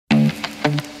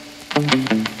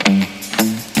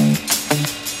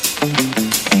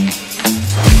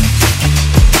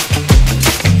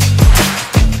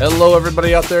Hello,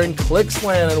 everybody out there in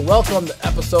Clicksland, and welcome to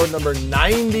episode number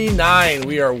 99.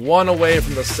 We are one away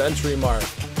from the century mark.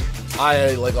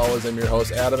 I, like always, am your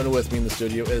host, Adam, and with me in the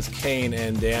studio is Kane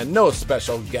and Dan. No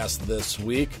special guest this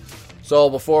week. So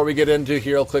before we get into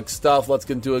Hero Click stuff, let's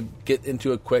get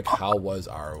into a quick how was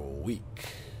our week.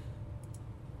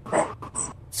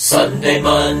 Sunday,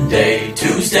 Monday,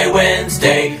 Tuesday,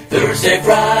 Wednesday, Thursday,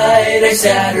 Friday,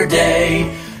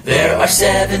 Saturday. There are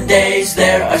 7 days,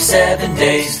 there are 7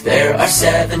 days, there are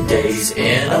 7 days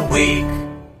in a week.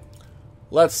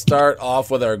 Let's start off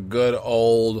with our good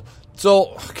old...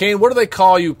 So, Kane, what do they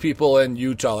call you people in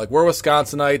Utah? Like, we're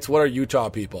Wisconsinites. What are Utah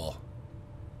people?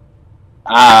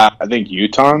 I think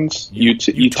Utahns.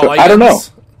 Utahians? I don't know.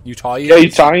 Utahians? Yeah,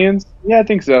 Utahians. Yeah, I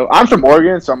think so. I'm from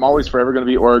Oregon, so I'm always forever going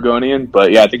to be Oregonian.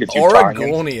 But yeah, I think it's Utahians.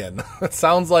 Oregonian. It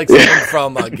sounds like something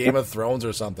from Game of Thrones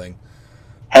or something.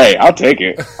 Hey, I'll take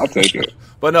it.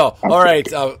 But no. All right,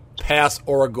 past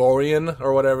Oregonian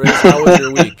or whatever it is. How was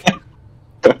your week?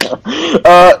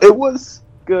 It was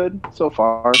good so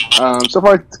far. So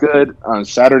far, it's good. On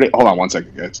Saturday... Hold on one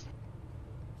second, guys.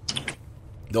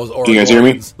 Those Oregonians. Can you guys hear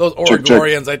me? Those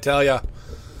Oregonians, I tell ya.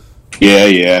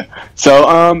 Yeah.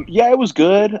 So, yeah, it was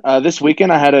good. This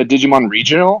weekend, I had a Digimon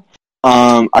Regional.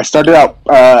 I started out...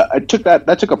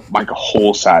 that took a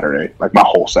whole Saturday. Like, my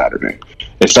whole Saturday.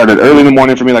 It started early in the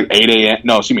morning for me, like 9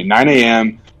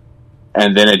 a.m.,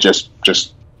 and then it just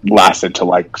lasted till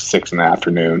like 6 in the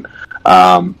afternoon.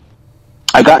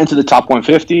 I got into the top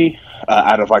 150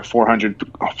 out of like 400.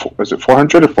 Was it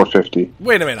 400 or 450?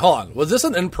 Wait a minute, hold on. Was this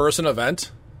an in-person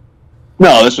event?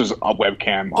 No, this was a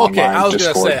webcam online. Okay, I was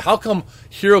going to say, how come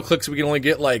HeroClix we can only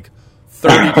get like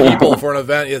 30 people for an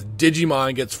event if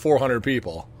Digimon gets 400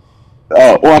 people?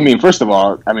 Oh, well, I mean, first of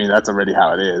all, that's already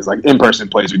how it is. Like, in-person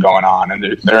plays are going on, and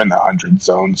they're in the 100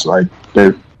 zones. Like,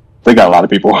 they got a lot of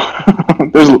people.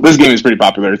 This game is pretty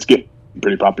popular. It's getting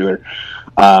pretty popular.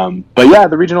 But yeah,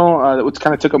 the regional, which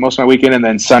kind of took up most of my weekend, and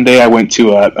then Sunday I went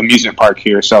to an amusement park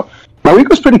here. So my week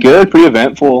was pretty good, pretty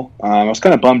eventful. I was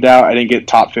kind of bummed out I didn't get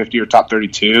top 50 or top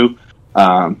 32,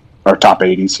 or top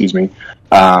 80, excuse me.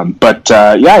 But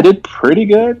yeah, I did pretty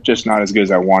good, just not as good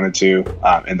as I wanted to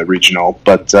in the regional.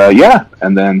 But yeah,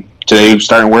 and then today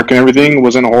starting work and everything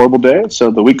wasn't a horrible day,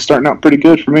 so the week's starting out pretty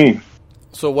good for me.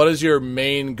 So what is your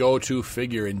main go-to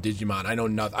figure in Digimon? I know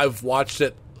nothing. I've watched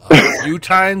it a few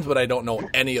times, but I don't know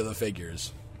any of the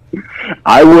figures.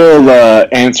 I will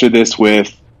answer this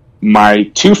with my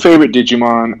two favorite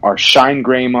Digimon are Shine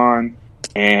Greymon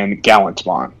and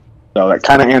Gallantmon. So that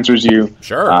kind of answers you.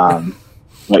 Sure.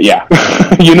 But yeah,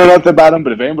 you know nothing about him,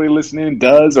 but if anybody listening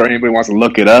does or anybody wants to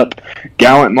look it up,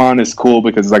 Gallantmon is cool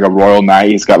because it's like a royal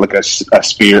knight. He's got like a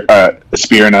spear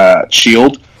and a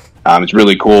shield. It's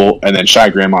really cool. And then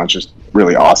Shine Greymon is just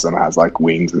really awesome. It has like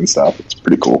wings and stuff. It's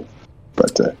pretty cool.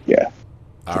 But yeah.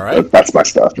 All right. That's my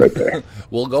stuff right there.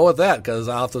 We'll go with that because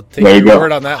I'll have to take your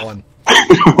word on that one.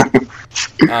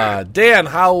 Dan,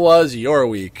 how was your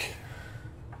week?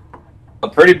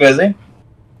 Pretty busy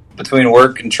between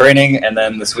work and training, and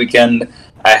then this weekend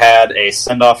I had a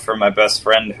send-off for my best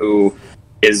friend who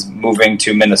is moving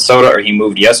to Minnesota, or he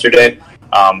moved yesterday,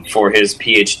 for his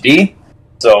PhD.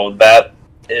 So that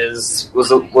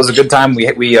was a good time.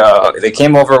 They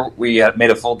came over. We had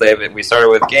made a full day of it. We started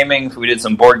with gaming. We did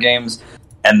some board games,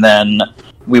 and then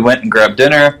we went and grabbed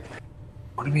dinner.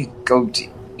 What did we go to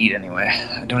eat anyway?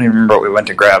 I don't even remember what we went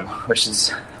to grab, which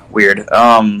is weird.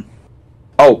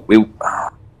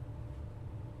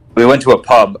 We went to a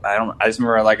pub. I just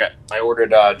remember I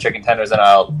ordered chicken tenders and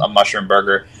a mushroom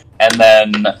burger, and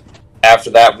then after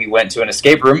that we went to an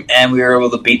escape room and we were able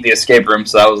to beat the escape room,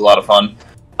 so that was a lot of fun.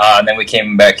 And then we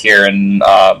came back here and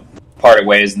parted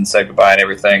ways and said goodbye and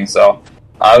everything. So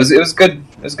it was good.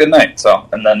 It was a good night. So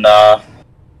and then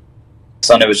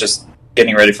Sunday was just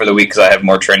getting ready for the week because I have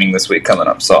more training this week coming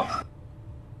up. So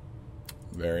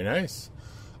very nice.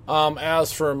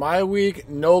 As for my week,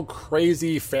 no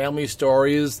crazy family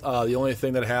stories. The only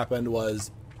thing that happened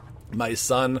was my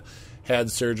son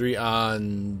had surgery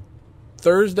on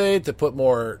Thursday to put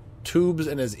more tubes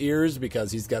in his ears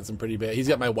because he's got some pretty bad... He's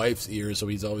got my wife's ears, so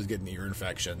he's always getting ear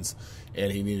infections,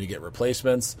 and he needed to get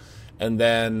replacements. And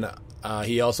then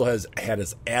he also has had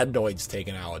his adenoids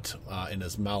taken out in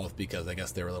his mouth because I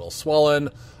guess they were a little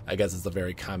swollen. I guess it's a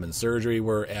very common surgery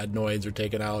where adenoids are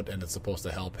taken out, and it's supposed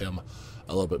to help him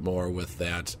a little bit more with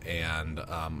that, and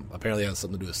apparently it has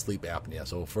something to do with sleep apnea.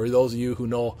 So for those of you who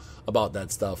know about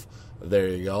that stuff, there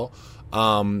you go.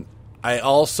 I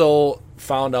also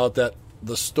found out that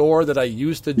the store that I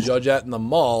used to judge at in the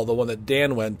mall, the one that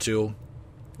Dan went to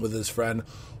with his friend,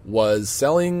 was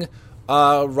selling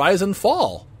Rise and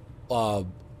Fall a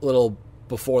little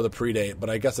before the pre-date, but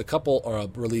I guess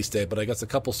release date, but I guess a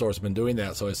couple stores have been doing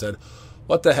that. So I said,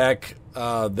 what the heck?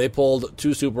 They pulled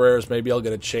 2 super rares. Maybe I'll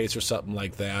get a chase or something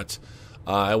like that.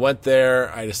 I went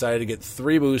there. I decided to get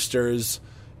 3 boosters,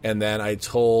 and then I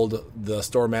told the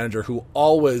store manager, who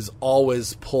always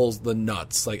pulls the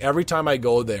nuts. Like every time I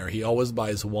go there, he always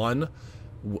buys one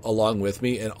along with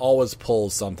me and always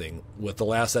pulls something. With the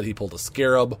last set, he pulled a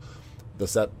Scarab. The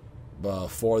set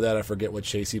before that, I forget what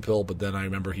chase he pulled, but then I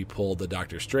remember he pulled the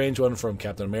Doctor Strange one from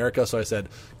Captain America. So I said,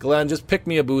 Glenn, just pick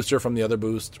me a booster from the other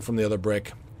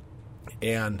brick.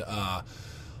 And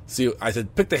see, I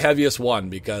said, pick the heaviest one,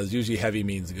 because usually heavy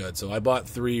means good. So I bought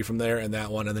 3 from there and that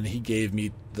one, and then he gave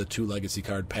me the 2 legacy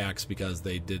card packs because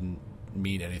they didn't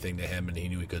mean anything to him and he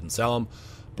knew he couldn't sell them.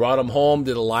 Brought them home,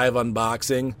 did a live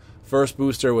unboxing. First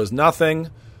booster was nothing.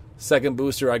 Second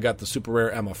booster, I got the super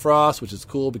rare Emma Frost, which is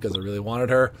cool because I really wanted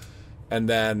her. And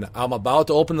then I'm about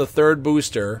to open the 3rd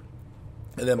booster,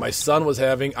 and then my son was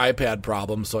having iPad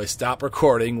problems, so I stopped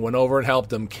recording, went over and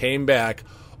helped him, came back,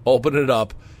 opened it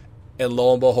up, and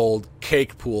lo and behold,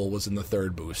 Cake Pool was in the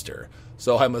 3rd booster.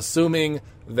 So I'm assuming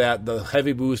that the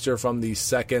heavy booster from the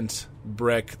 2nd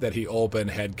brick that he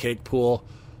opened had Cake Pool,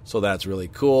 so that's really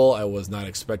cool. I was not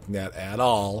expecting that at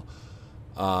all.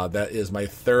 That is my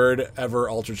 3rd ever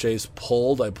Ultra Chase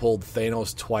pulled. I pulled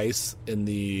Thanos twice in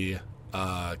the...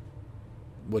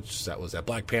 which set was that?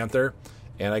 Black Panther.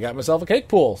 And I got myself a Cake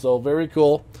Pool, so very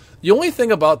cool. The only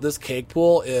thing about this Cake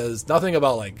Pool is nothing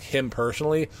about like him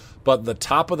personally, but the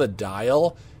top of the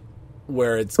dial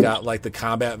where it's got like the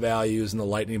combat values and the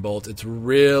lightning bolts, it's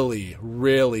really,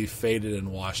 really faded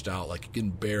and washed out. Like you can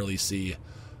barely see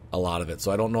a lot of it.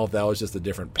 So I don't know if that was just a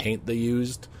different paint they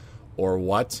used or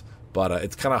what, but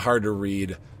it's kind of hard to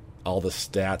read all the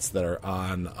stats that are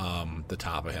on the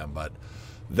top of him. But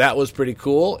that was pretty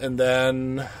cool. And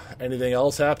then anything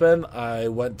else happened? I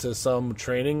went to some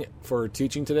training for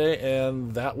teaching today,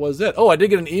 and that was it. Oh, I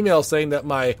did get an email saying that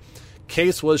my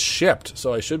case was shipped,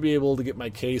 so I should be able to get my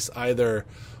case either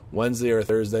Wednesday or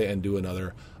Thursday and do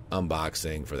another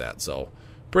unboxing for that. So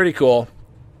pretty cool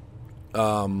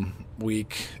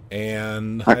week.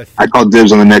 And I called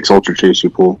dibs on the next Ultra Chase you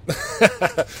pull.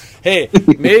 Hey,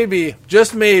 maybe,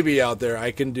 just maybe out there,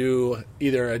 I can do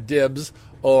either a dibs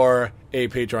or a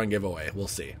Patreon giveaway. We'll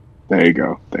see. There you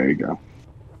go.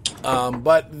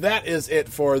 But that is it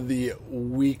for the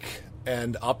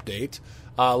weekend update.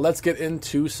 Let's get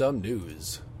into some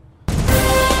news.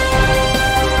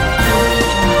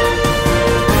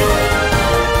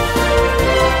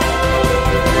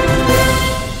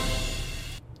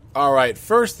 All right,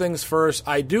 first things first,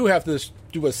 I do have to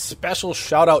do a special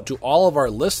shout out to all of our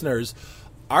listeners.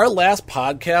 Our last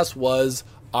podcast was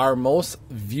our most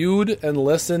viewed and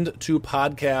listened to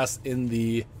podcast in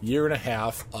the year and a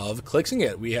half of Clixing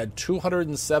It. We had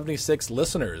 276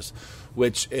 listeners,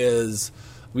 which is,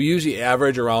 we usually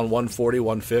average around 140,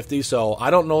 150. So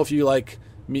I don't know if you like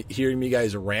hearing me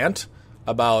guys rant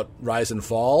about Rise and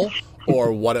Fall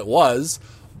or what it was,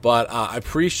 but I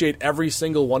appreciate every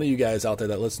single one of you guys out there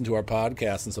that listen to our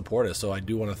podcast and support us. So I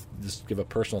do want to just give a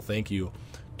personal thank you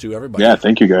to everybody. Yeah,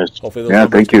 thank you guys. Hopefully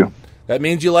thank you. That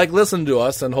means you like listening to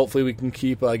us, and hopefully we can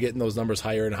keep getting those numbers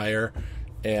higher and higher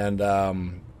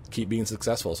and keep being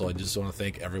successful. So I just want to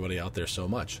thank everybody out there so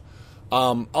much.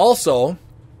 Also,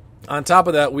 on top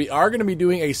of that, we are going to be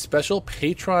doing a special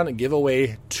Patreon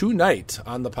giveaway tonight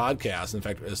on the podcast. In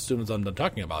fact, as soon as I'm done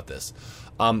talking about this.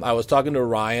 I was talking to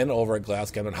Ryan over at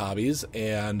Glass Cabinet Hobbies,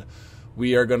 and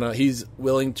he's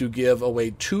willing to give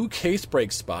away 2 case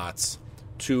break spots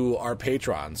to our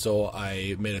Patreon. So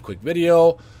I made a quick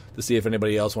video to see if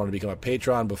anybody else wanted to become a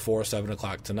patron before 7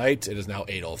 o'clock tonight. It is now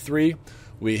 8:03.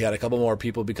 We had a couple more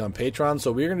people become patrons,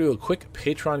 so we're going to do a quick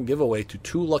Patreon giveaway to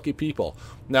 2 lucky people.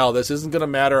 Now, this isn't going to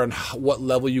matter on what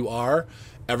level you are.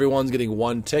 Everyone's getting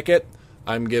 1 ticket.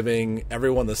 I'm giving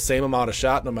everyone the same amount of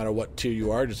shot, no matter what tier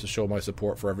you are, just to show my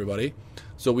support for everybody.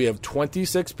 So we have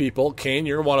 26 people. Kane,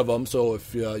 you're one of them, so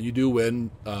if you do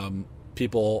win,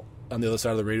 people on the other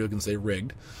side of the radio can say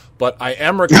rigged. But I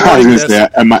am recording this.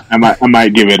 I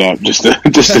might give it up just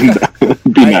to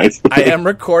be nice. I am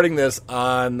recording this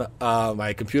on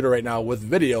my computer right now with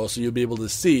video, so you'll be able to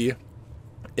see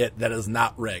it that is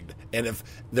not rigged. And if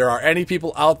there are any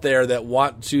people out there that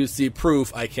want to see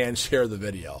proof, I can share the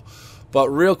video. But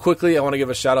real quickly, I want to give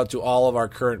a shout out to all of our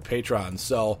current patrons.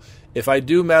 So if I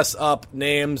do mess up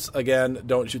names, again,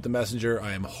 don't shoot the messenger.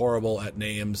 I am horrible at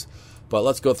names. But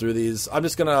let's go through these. I'm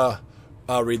just going to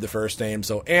I'll read the first name.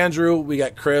 So Andrew, we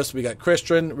got Chris, we got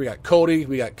Christian, we got Cody,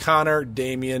 we got Connor,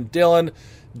 Damian, Dylan,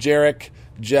 Jarek,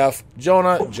 Jeff,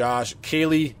 Jonah, Josh,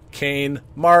 Kaylee, Kane,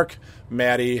 Mark,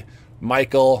 Maddie,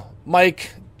 Michael,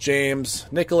 Mike, James,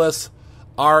 Nicholas,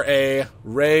 R.A.,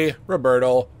 Ray,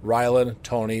 Roberto, Rylan,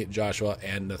 Tony, Joshua,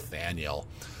 and Nathaniel.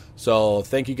 So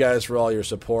thank you guys for all your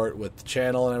support with the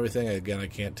channel and everything. Again, I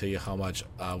can't tell you how much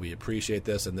we appreciate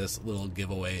this, and this little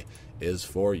giveaway is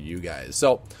for you guys.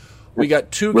 So we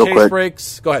got 2 Real case quick.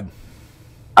 breaks. Go ahead.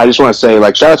 I just want to say,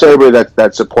 like, shout out to everybody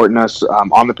that's supporting us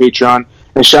on the Patreon,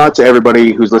 and shout out to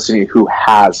everybody who's listening who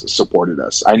has supported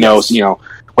us. I know, Yes. you know,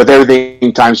 with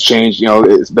everything, times change. You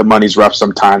know, the money's rough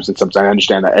sometimes, and sometimes I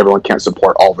understand that everyone can't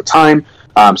support all the time.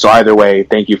 So either way,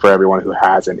 thank you for everyone who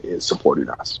has and is supporting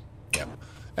us. Yeah,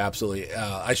 absolutely.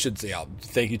 I should say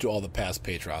thank you to all the past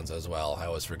patrons as well. I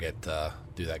always forget to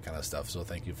do that kind of stuff. So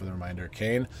thank you for the reminder,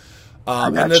 Kane.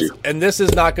 And this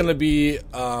is not going to be,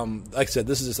 like I said,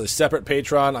 this is just a separate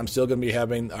Patreon. I'm still going to be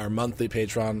having our monthly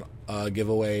Patreon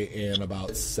giveaway in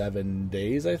about 7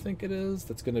 days, I think it is.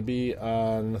 That's going to be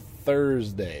on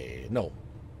Tuesday, the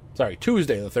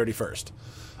 31st.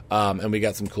 And we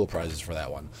got some cool prizes for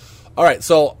that one. All right,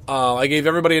 so I gave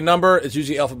everybody a number. It's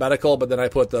usually alphabetical, but then I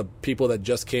put the people that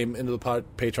just came into the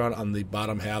Patreon on the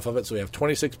bottom half of it. So we have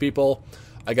 26 people.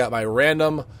 I got my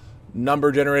random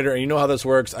number generator, and you know how this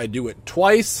works. I do it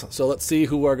twice. So let's see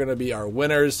who are going to be our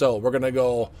winners. So we're going to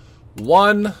go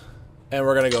 1, and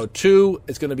we're going to go 2.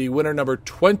 It's going to be winner number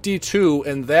 22,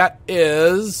 and that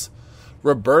is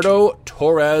Roberto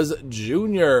Torres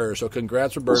Jr. So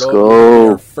congrats, Roberto. Let's go.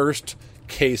 Your first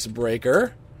case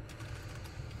breaker.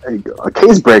 There you go. A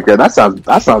case breaker. That sounds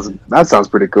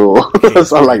pretty cool. That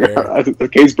sounds like a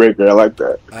case breaker. I like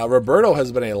that. Roberto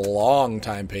has been a long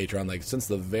time patron, like since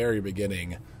the very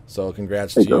beginning. So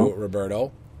congrats to you,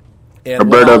 Roberto. And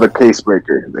Roberto, the case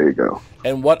breaker. There you go.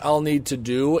 And what I'll need to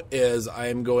do is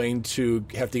I'm going to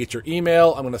have to get your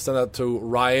email. I'm going to send that to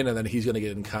Ryan, and then he's going to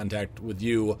get in contact with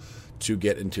you to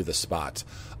get into the spot.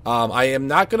 I am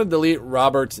not going to delete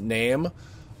Robert's name.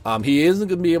 He isn't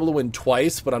going to be able to win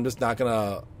twice, but I'm just not going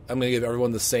to. I'm going to give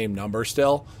everyone the same number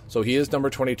still. So he is number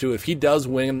 22. If he does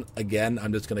win again,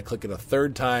 I'm just going to click it a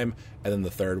third time, and then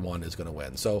the third one is going to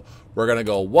win. So we're going to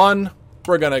go 1,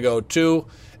 we're going to go 2,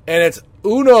 and it's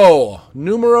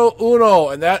numero uno,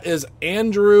 and that is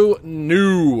Andrew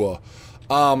New.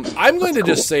 I'm going to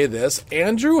just say this.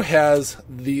 Andrew has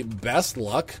the best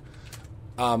luck.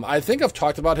 I think I've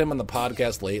talked about him on the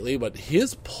podcast lately, but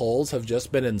his pulls have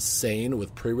just been insane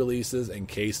with pre-releases and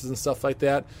cases and stuff like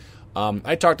that.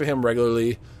 I talk to him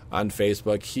regularly on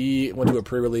Facebook. He went to a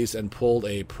pre-release and pulled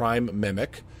a Prime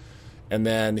Mimic, and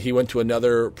then he went to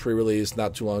another pre-release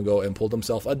not too long ago and pulled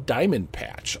himself a Diamond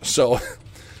Patch. So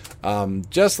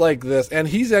just like this, and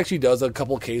he's actually does a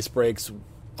couple case breaks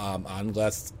on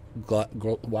Glass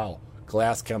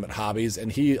Cabinet Hobbies, and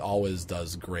he always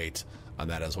does great on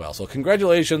that as well. So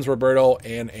congratulations, Roberto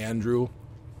and Andrew.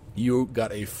 You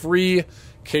got a free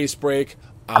case break.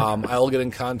 I'll get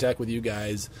in contact with you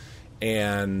guys,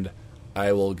 and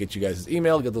I will get you guys'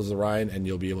 email, get those to Ryan, and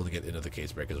you'll be able to get into the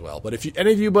case break as well. But if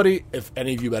anybody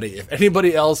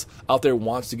else out there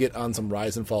wants to get on some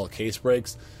Rise and Fall case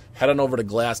breaks, head on over to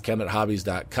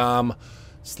glasscabinethobbies.com.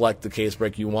 Select the case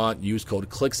break you want. Use code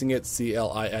CLIXINIT,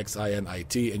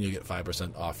 CLIXINIT, and you get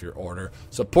 5% off your order.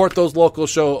 Support those local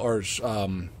shops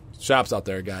out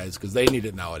there, guys, because they need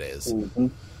it nowadays. Mm-hmm.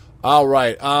 All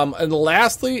right. And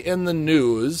lastly, in the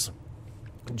news,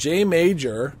 J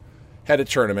Major had a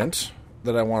tournament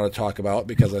that I want to talk about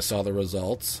because I saw the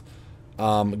results.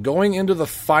 Going into the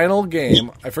final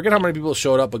game, I forget how many people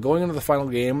showed up, but going into the final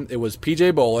game, it was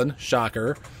PJ Bolin,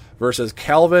 shocker, versus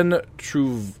Calvin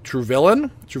Truvalin.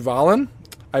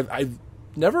 I've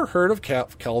never heard of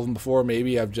Calvin before.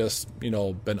 Maybe I've just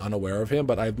been unaware of him,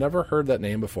 but I've never heard that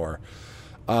name before.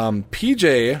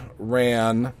 PJ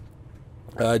ran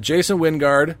Jason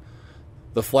Wingard,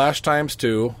 the Flash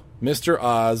 ×2, Mr.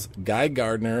 Oz, Guy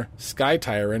Gardner, Sky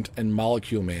Tyrant, and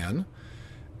Molecule Man.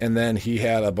 And then he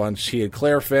had a bunch. He had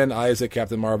Claire Finn, Isaac,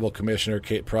 Captain Marvel, Commissioner,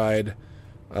 Kate Pride,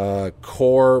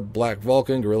 Core, Black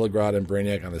Vulcan, Gorilla Grodd, and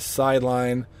Brainiac on the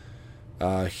sideline.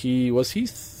 Was he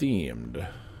themed?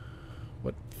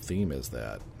 What theme is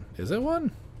that? Is it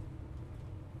one?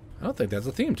 I don't think that's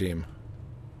a theme team.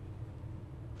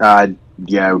 Yeah,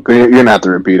 you're going to have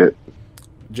to repeat it.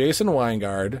 Jason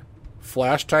Weingard,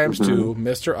 Flash ×2,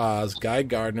 Mr. Oz, Guy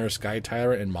Gardner, Sky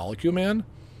Tyrant, and Molecule Man.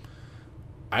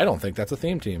 I don't think that's a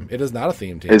theme team. It is not a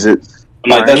theme team. Is it?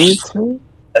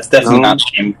 That's definitely not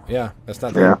team. Yeah, that's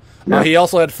not the Yeah. He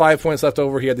also had 5 points left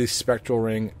over. He had the Spectral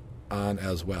Ring on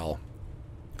as well.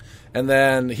 And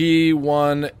then he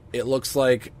won, it looks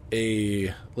like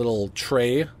a little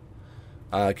tray.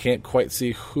 Can't quite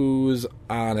see who's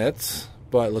on it,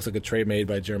 but it looks like a tray made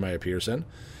by Jeremiah Pearson.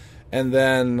 And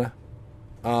then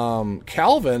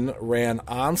Calvin ran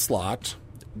Onslaught,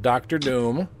 Dr.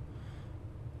 Doom,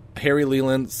 Harry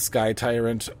Leland, Sky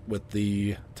Tyrant with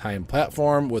the Time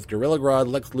Platform, with Gorilla Grodd,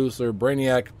 Lex Luthor,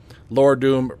 Brainiac, Lord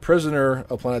Doom, Prisoner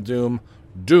of Planet Doom,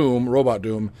 Doom, Robot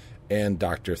Doom, and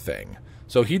Dr. Thing.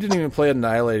 So he didn't even play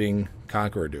Annihilating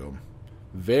Conqueror Doom.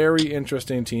 Very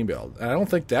interesting team build. And I don't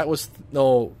think that was...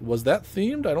 No, was that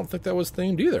themed? I don't think that was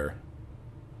themed either.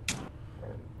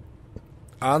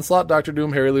 Onslaught, Dr.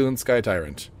 Doom, Harry Leland, Sky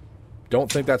Tyrant.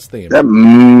 Don't think that's themed.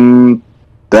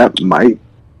 That might.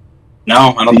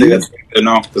 No, I don't think that's good.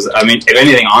 No, because I mean, if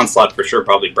anything, Onslaught for sure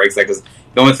probably breaks that. Because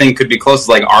the only thing could be close is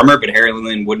like armor, but Harry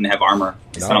Leland wouldn't have armor.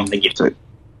 No. I don't think it.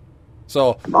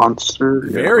 So monster.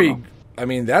 Very. I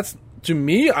mean, that's to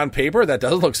me on paper that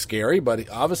doesn't look scary, but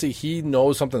obviously he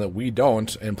knows something that we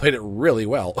don't and played it really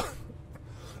well.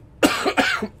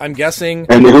 I'm guessing.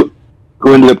 And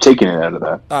who ended up taking it out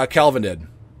of that? Calvin did.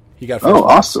 He got.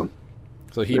 Awesome.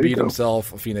 So he beat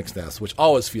himself a Phoenix Nest, which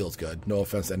always feels good. No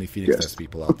offense to any Phoenix Nest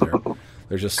people out there.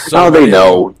 There's just so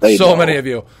many of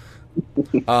you.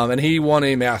 And he won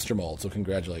a Master Mold, so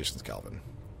congratulations, Calvin.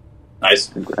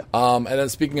 Nice. And then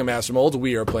speaking of Master Molds,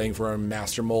 we are playing for a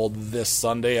Master Mold this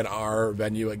Sunday at our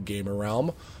venue at Gamer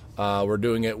Realm. We're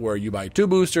doing it where you buy 2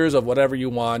 boosters of whatever you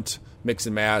want, mix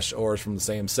and mash, or it's from the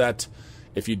same set.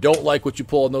 If you don't like what you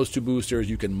pull in those 2 boosters,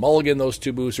 you can mulligan those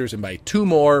 2 boosters and buy 2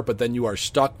 more, but then you are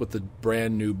stuck with the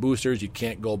brand new boosters. You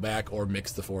can't go back or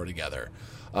mix the 4 together.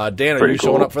 Dan, are you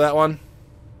showing up for that one?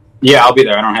 Yeah, I'll be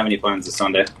there. I don't have any plans this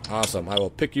Sunday. Awesome. I will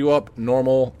pick you up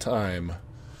normal time.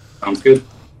 Sounds good.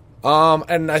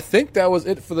 And I think that was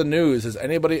it for the news. Has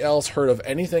anybody else heard of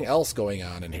anything else going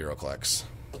on in HeroClix?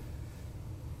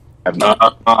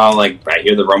 Like I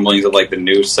hear the rumblings of like the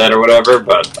new set or whatever,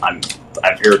 but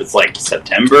I've heard it's like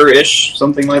September-ish,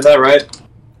 something like that, right?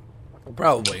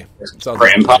 Probably. For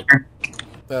Empire. Right.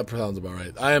 That sounds about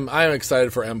right. I am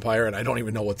excited for Empire, and I don't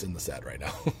even know what's in the set right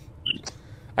now.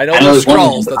 I know the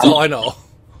Skrulls. That's all I know.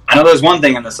 I know there's one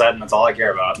thing in the set, and that's all I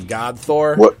care about. God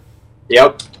Thor. What?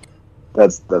 Yep.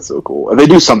 That's so cool. If they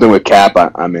do something with Cap,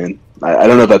 I'm in. I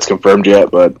don't know if that's confirmed yet,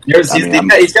 but he's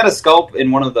got a sculpt in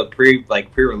one of the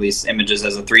pre-release images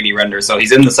as a 3D render, so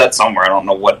he's in the set somewhere. I don't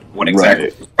know what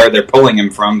exactly where they're pulling him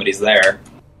from, but he's there.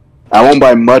 I won't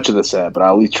buy much of the set, but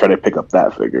I'll at least try to pick up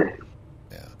that figure.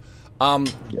 Yeah.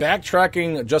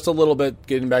 Backtracking just a little bit,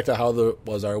 getting back to how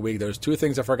was our week. There's 2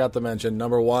 things I forgot to mention.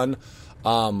 Number 1,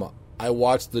 I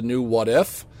watched the new What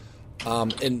If,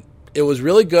 and it was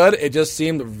really good. It just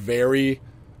seemed very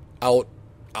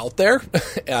out there.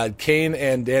 Kane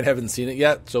and Dan haven't seen it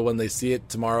yet, so when they see it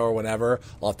tomorrow or whenever,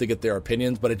 I'll have to get their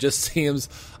opinions, but it just seems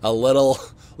a little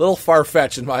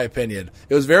far-fetched in my opinion.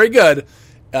 It was very good.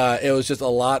 It was just a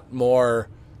lot more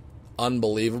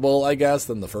unbelievable, I guess,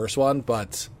 than the first one,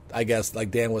 but I guess,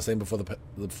 like Dan was saying before the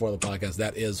podcast,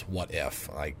 that is What If.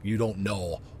 Like, you don't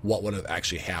know what would have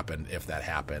actually happened if that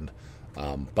happened.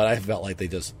 But I felt like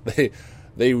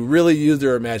they really used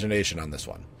their imagination on this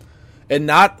one. And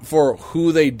not for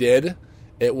who they did,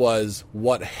 it was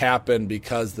what happened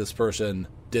because this person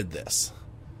did this.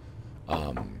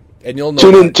 And you'll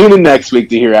know. Tune in next week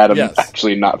to hear Adam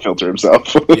actually not filter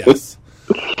himself. Yes.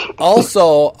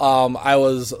 Also, I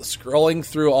was scrolling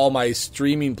through all my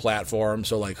streaming platforms,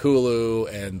 so like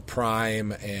Hulu and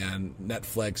Prime and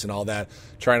Netflix and all that,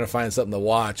 trying to find something to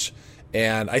watch.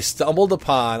 And I stumbled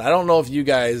upon, I don't know if you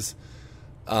guys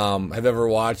have ever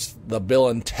watched the Bill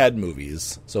and Ted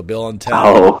movies. So Bill and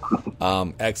Ted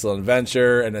Excellent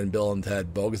Adventure, and then Bill and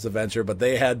Ted Bogus Adventure. But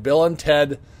they had Bill and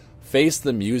Ted Face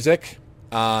the Music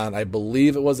on, I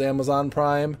believe it was Amazon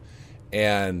Prime.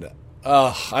 And,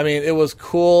 I mean, it was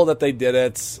cool that they did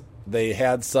it. They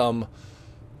had some,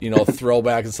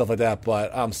 throwbacks and stuff like that.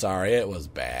 But I'm sorry, it was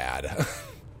bad.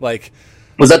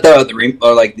 Was that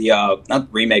not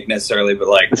remake necessarily, but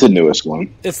like it's the newest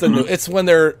one. It's the new. It's when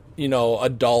they're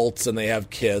adults and they have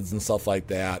kids and stuff like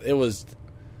that. It was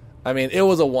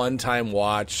a one-time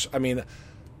watch. I mean,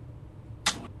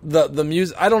 the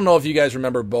music. I don't know if you guys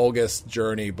remember Bogus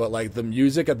Journey, but like the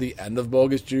music at the end of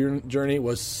Bogus Journey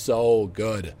was so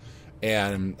good,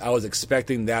 and I was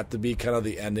expecting that to be kind of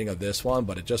the ending of this one,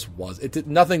 but it just was.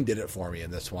 Nothing did it for me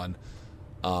in this one.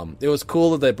 It was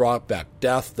cool that they brought back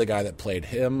Death, the guy that played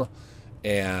him,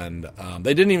 and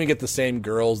they didn't even get the same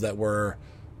girls that were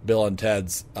Bill and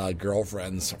Ted's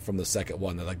girlfriends from the second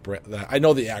one. I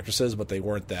know the actresses, but they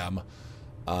weren't them.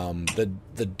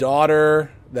 The daughter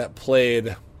that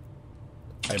played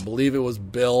I believe it was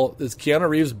Bill. Is Keanu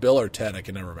Reeves Bill or Ted? I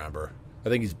can never remember. I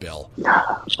think he's Bill.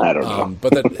 I don't know.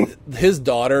 But his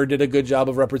daughter did a good job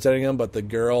of representing him, but the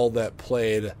girl that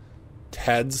played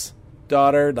Ted's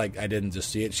daughter, like, I didn't just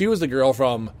see it. She was the girl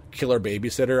from Killer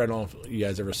Babysitter. I don't know if you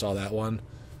guys ever saw that one.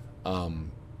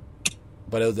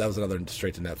 But that was another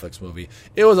straight to Netflix movie.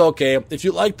 It was okay. If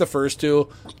you like the first two,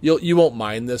 you won't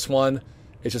mind this one.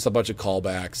 It's just a bunch of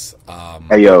callbacks.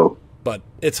 Hey, yo. But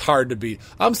it's hard to beat.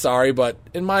 I'm sorry, but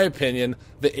in my opinion,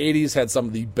 the 80s had some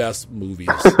of the best movies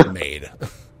made.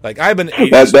 Like, I'm an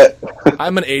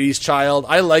 80s child.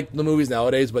 I like the movies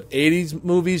nowadays, but 80s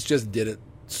movies just did it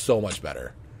so much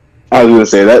better. I was going to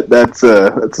say that's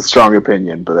a strong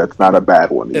opinion, but that's not a bad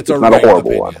one. It's not a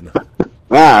horrible opinion.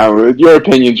 One. Your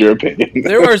opinion's your opinion.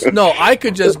 I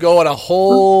could just go on a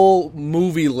whole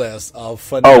movie list of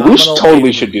phenomenal.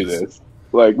 We should do this.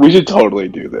 Like, we should totally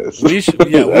do this. We should.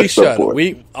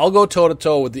 I'll go toe to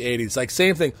toe with the 80s. Like,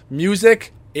 same thing.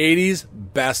 Music, 80s,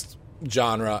 best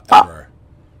genre ever.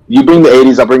 You bring the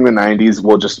 80s, I'll bring the 90s.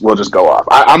 We'll just go off.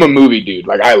 I'm a movie dude.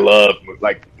 Like, I love,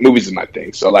 like, movies is my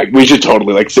thing. So, like, we should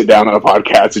totally, like, sit down on a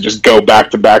podcast and just go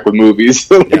back to back with movies.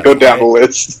 Go down the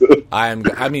list. I'm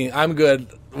good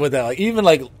with that. Like, even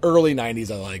like early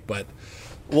 90s, I like, but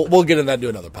we'll get into that and do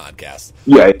another podcast.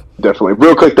 Yeah, definitely.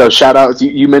 Real quick though, shout outs.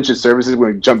 You mentioned services. We're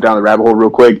gonna jump down the rabbit hole real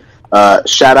quick.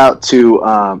 Shout out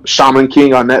to Shaman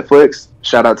King on Netflix.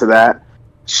 Shout out to that.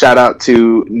 Shout out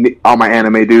to all my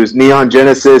anime dudes. Neon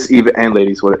Genesis, and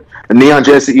ladies, the Neon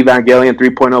Genesis Evangelion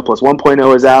 3.0 plus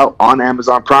 1.0 is out on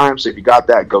Amazon Prime. So if you got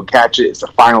that, go catch it. It's the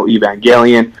final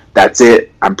Evangelion. That's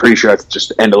it. I'm pretty sure that's just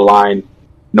the end of the line.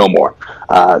 No more.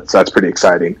 So that's pretty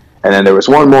exciting. And then there was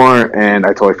one more, and I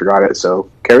totally forgot it. So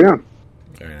carry on.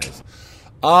 Very nice.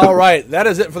 All right, that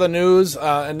is it for the news.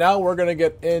 And now we're going to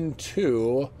get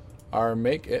into our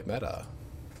Make It Meta.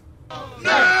 Where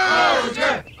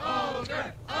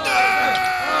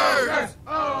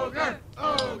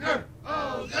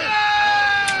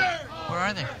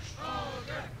are they?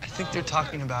 I think they're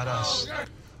talking about us.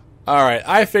 All right,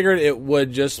 I figured it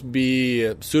would just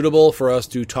be suitable for us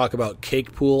to talk about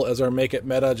Cake Pool as our Make It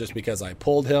Meta, just because I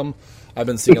pulled him. I've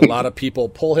been seeing a lot of people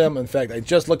pull him. In fact, I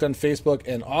just looked on Facebook,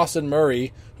 and Austin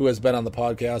Murray, who has been on the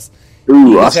podcast,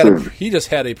 he just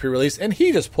had a pre-release, and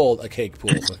he just pulled a Cake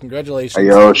Pool. So congratulations. Hey,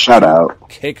 yo, shout out.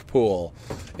 Cake Pool,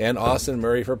 and Austin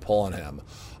Murray for pulling him.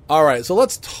 All right, so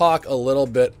let's talk a little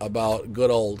bit about good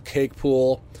old Cake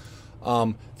Pool.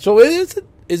 So is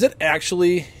it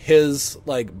actually his,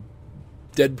 like,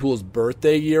 Deadpool's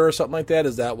birthday year or something like that?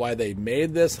 Is that why they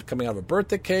made this, coming out of a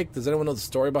birthday cake? Does anyone know the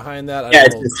story behind that? Yeah,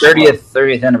 it's the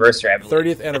 30th anniversary, I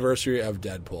believe. 30th anniversary of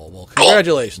Deadpool. Well,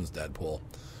 congratulations, Deadpool.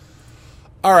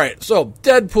 All right, so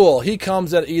Deadpool, he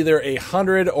comes at either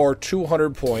 100 or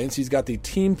 200 points. He's got the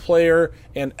team player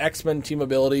and X-Men team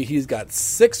ability. He's got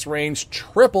 6 range,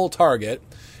 triple target,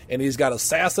 and he's got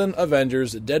Assassin,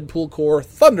 Avengers, Deadpool Core,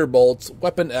 Thunderbolts,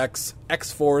 Weapon X,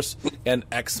 X-Force, and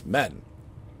X-Men.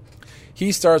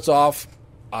 He starts off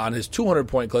on his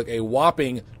 200-point click, a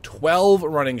whopping 12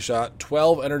 running shot,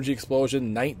 12 energy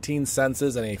explosion, 19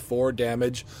 senses, and a 4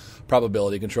 damage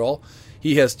probability control.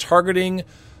 He has targeting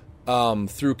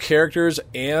through characters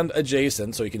and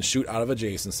adjacent, so he can shoot out of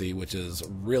adjacency, which is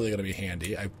really going to be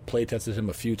handy. I've play-tested him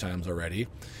a few times already.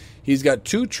 He's got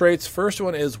 2 traits. First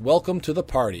one is Welcome to the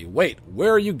Party. Wait,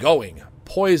 where are you going?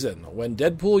 Poison. When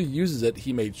Deadpool uses it,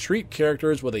 he may treat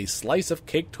characters with a slice of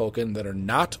cake token that are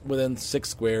not within 6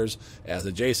 squares as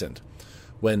adjacent.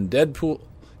 When Deadpool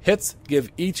hits,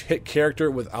 give each hit character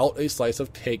without a slice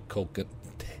of cake token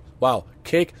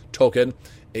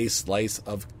a slice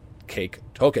of cake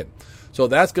token. So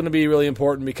that's going to be really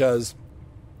important because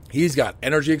he's got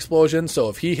energy explosion. So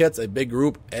if he hits a big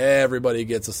group, everybody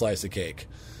gets a slice of cake.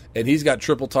 And he's got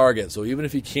triple target. So even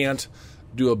if he can't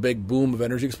do a big boom of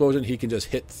energy explosion, he can just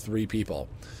hit 3 people.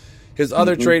 His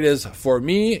other trait is, for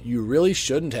me, you really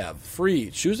shouldn't have. Free,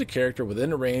 choose a character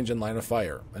within range and line of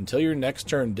fire. Until your next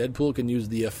turn, Deadpool can use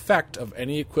the effect of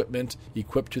any equipment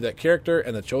equipped to that character,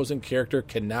 and the chosen character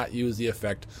cannot use the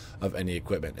effect of any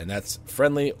equipment, and that's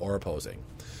friendly or opposing.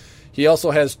 He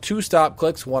also has 2 stop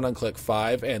clicks, one on click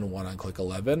 5 and one on click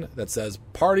 11, that says,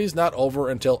 party's not over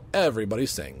until everybody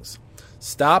sings.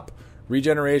 Stop,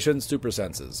 regeneration, super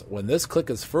senses. When this click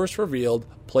is first revealed,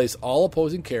 place all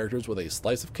opposing characters with a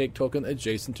slice of cake token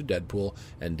adjacent to Deadpool,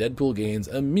 and Deadpool gains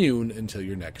immune until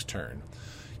your next turn.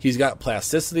 He's got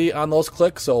plasticity on those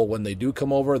clicks, so when they do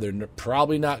come over, they're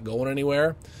probably not going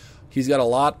anywhere. He's got a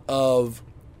lot of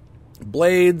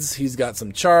blades, he's got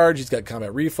some charge, he's got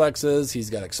combat reflexes, he's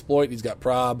got exploit, he's got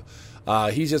prob.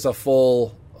 He's just a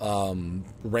full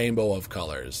rainbow of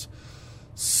colors.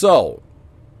 So,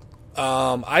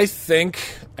 I think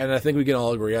we can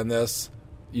all agree on this,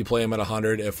 you play him at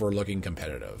 100 if we're looking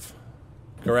competitive.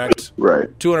 Correct?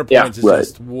 Right. 200 Yeah, points is right.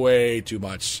 just way too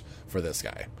much for this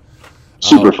guy.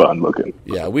 Super fun looking.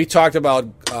 Yeah, we talked about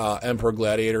Emperor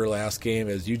Gladiator last game.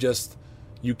 Is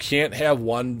you can't have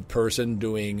one person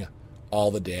doing all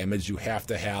the damage. You have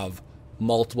to have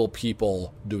multiple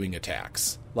people doing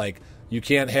attacks. Like, you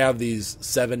can't have these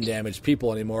 7 damage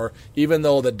people anymore. Even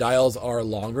though the dials are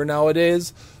longer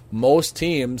nowadays, most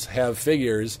teams have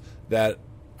figures that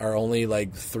are only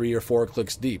like 3 or 4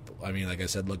 clicks deep. I mean, like I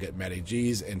said, look at Matty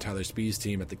G's and Tyler Speed's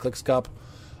team at the Clicks Cup.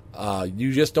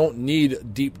 You just don't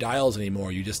need deep dials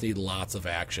anymore. You just need lots of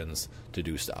actions to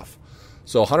do stuff.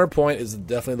 So 100 point is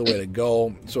definitely the way to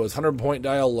go. So his 100 point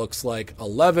dial looks like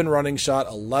 11 running shot,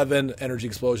 11 energy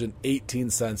explosion,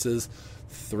 18 senses,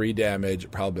 3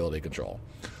 damage, probability control.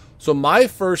 So my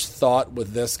first thought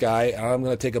with this guy, and I'm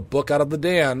going to take a book out of the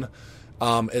Dan,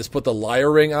 is put the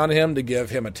Liar Ring on him to give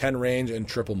him a 10 range and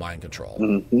triple mind control.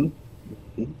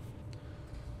 Mm-hmm.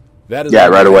 That is right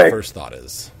what my away. first thought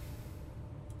is.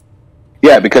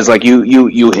 Yeah, because like you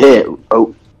hit.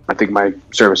 Oh, I think my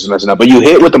service is messing up. But you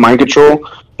hit with the mind control,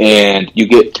 and you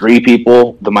get 3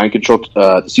 people the mind control.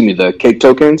 The cake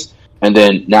tokens, and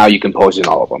then now you can poison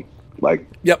all of them. Like,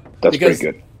 Yep, that's because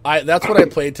pretty good. That's what I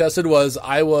play tested.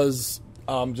 I was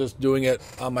just doing it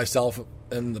on myself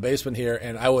in the basement here,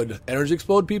 and I would energy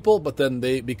explode people, but then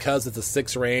because it's a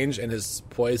 6 range and his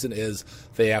poison is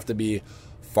they have to be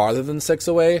farther than 6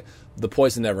 away, the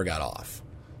poison never got off.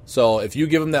 So if you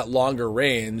give them that longer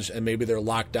range and maybe they're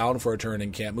locked down for a turn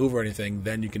and can't move or anything,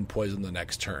 then you can poison the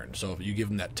next turn. So if you give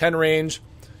them that 10 range,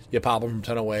 you pop them from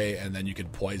 10 away, and then you can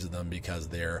poison them because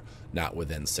they're not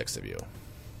within 6 of you.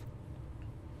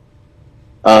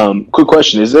 Quick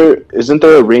question: isn't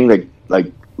there a ring that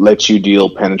like lets you deal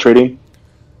penetrating?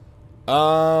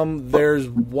 There's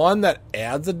one that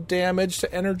adds a damage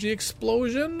to energy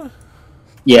explosion.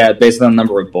 Yeah, based on the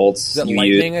number of bolts Is that you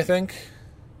lightning, use. I think?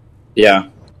 Yeah.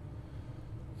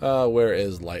 Where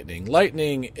is lightning?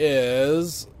 Lightning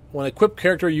is when an equipped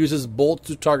character uses bolts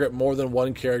to target more than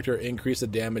one character, increase the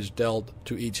damage dealt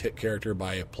to each hit character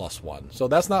by +1. So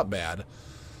that's not bad.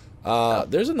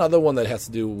 There's another one that has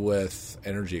to do with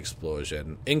energy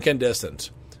explosion. Incandescent.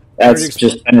 That's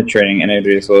just penetrating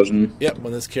energy explosion. Yep,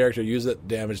 when this character uses it,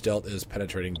 damage dealt is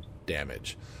penetrating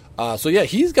damage. So yeah,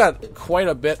 he's got quite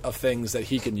a bit of things that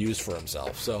he can use for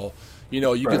himself. So, you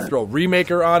can throw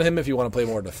Remaker on him if you want to play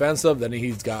more defensive. Then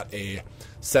he's got a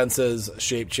Senses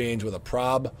shape change with a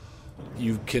prob.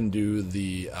 You can do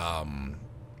the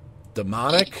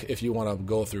Demonic if you want to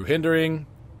go through hindering.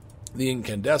 The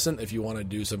Incandescent if you want to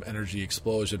do some energy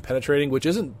explosion penetrating, which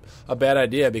isn't a bad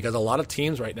idea because a lot of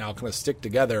teams right now kind of stick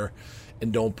together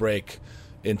and don't break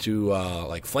into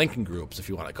like flanking groups, if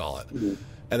you want to call it. And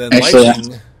then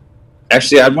lightning.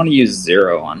 Actually, I'd want to use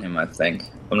 0 on him, I think.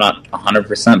 I'm not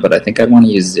 100%, but I think I'd want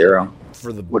to use 0.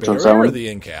 For the Which barrier one's that or one? the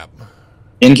in-cap?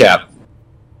 In-cap.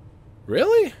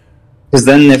 Really? Because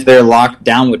then if they're locked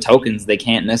down with tokens, they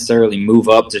can't necessarily move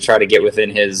up to try to get within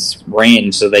his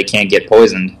range, so they can't get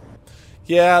poisoned.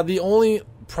 Yeah, the only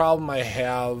problem I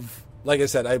have, like I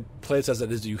said, I play says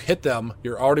that is you hit them,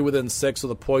 you're already within 6, so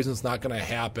the poison's not going to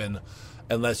happen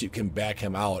unless you can back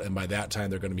him out, and by that time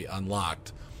they're going to be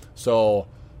unlocked. So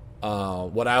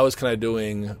what I was kind of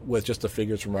doing with just the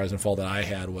figures from Rise and Fall that I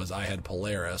had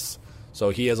Polaris. So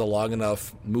he has a long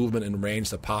enough movement and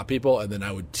range to pop people, and then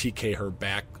I would TK her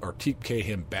back or TK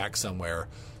him back somewhere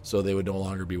so they would no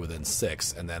longer be within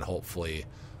 6, and then hopefully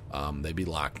they'd be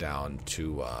locked down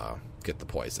to get the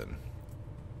poison.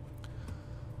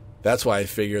 That's why I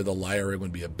figure the Liar Ring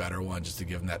would be a better one, just to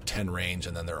give them that 10 range,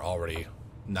 and then they're already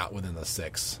not within the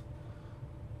 6.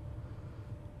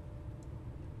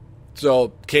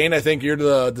 So, Kane, I think you're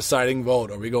the deciding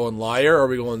vote. Are we going Liar or are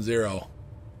we going 0?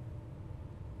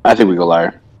 I think we go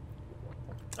Liar.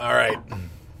 All right.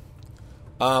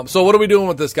 So what are we doing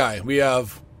with this guy? We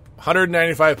have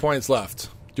 195 points left.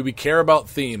 Do we care about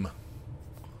theme?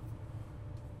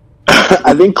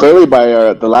 I think clearly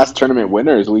by the last tournament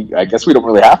winners, I guess we don't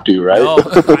really have to, right? No,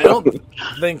 I don't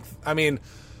think. I mean,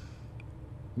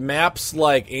 maps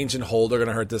like Ancient Hold are going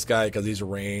to hurt this guy because he's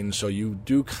range. So you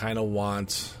do kind of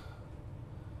want.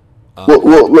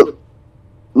 Well, look.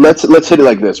 Let's hit it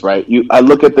like this, right? I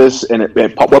look at this, and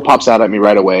what pops out at me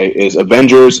right away is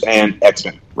Avengers and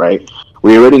X-Men, right?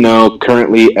 We already know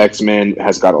currently X-Men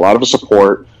has got a lot of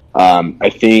support. I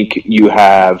think you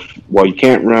have. Well, you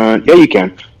can't run. Yeah, you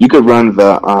can. You could run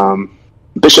the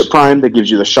Bishop Prime that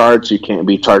gives you the shard, so you can't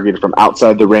be targeted from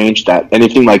outside the range. That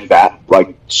anything like that,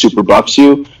 like super buffs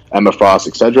you, Emma Frost,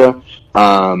 etc.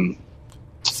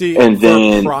 See, And for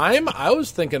then- Prime, I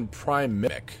was thinking Prime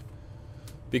Mimic.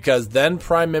 Because then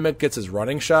Prime Mimic gets his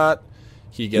running shot,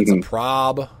 he gets a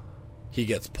prob, he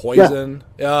gets poison.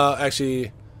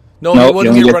 Actually, no, Nope, he wouldn't you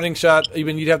only get get- running shot.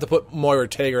 Even you'd have to put Moira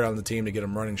Taggart on the team to get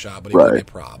him running shot, but he would Right. get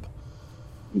prob.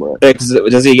 Right.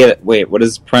 Does he get? Wait, what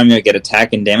does Prime get?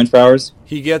 Attack and damage powers?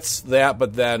 He gets that,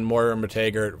 but then Moira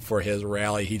Taggart for his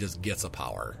rally, he just gets a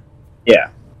power. Yeah.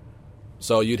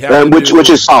 So you'd have to which do, which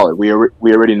is solid. We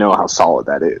already know how solid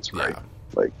that is, right? Yeah.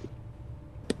 Like,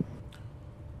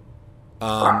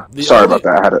 the sorry only- about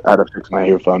that. I had to fix my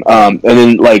earphone. And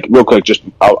then, like, real quick, just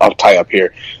I'll tie up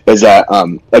here. Is that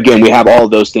again, we have all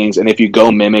of those things, and if you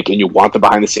go Mimic and you want the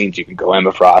behind the scenes, you can go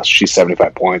Emma Frost. She's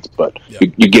 75 points, but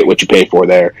Yep. you get what you pay for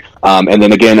there. And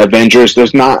then again, Avengers.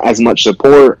 There's not as much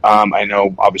support. I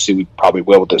know, obviously, we probably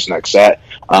will with this next set.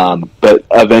 But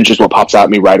Avengers, what pops out at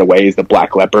me right away is the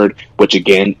Black Leopard, which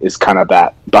again is kind of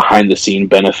that behind the scene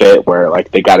benefit where like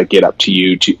they got to get up to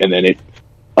you to, and then it.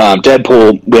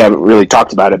 Deadpool, we haven't really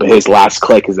talked about it, but his last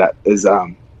click is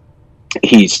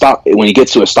he stop when he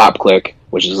gets to a stop click,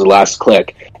 which is the last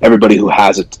click. Everybody who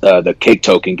has the cake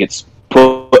token gets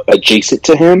put adjacent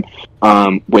to him.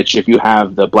 Which, if you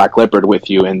have the Black Leopard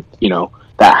with you, and you know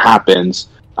that happens,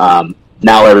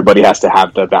 now everybody has to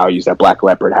have the values that Black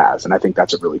Leopard has, and I think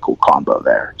that's a really cool combo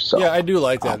there. So Yeah, I do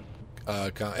like that.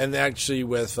 And actually,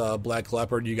 with Black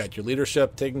Leopard, you got your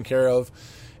leadership taken care of,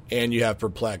 and you have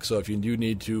Perplex. So if you do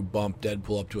need to bump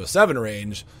Deadpool up to a 7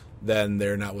 range, then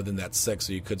they're not within that 6,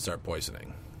 so you could start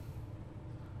poisoning.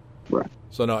 Right.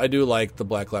 So no, I do like the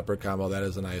Black Leopard combo. That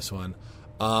is a nice one.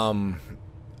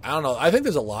 I don't know. I think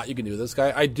there's a lot you can do with this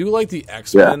guy. I do like the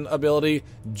X-Men ability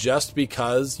just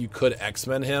because you could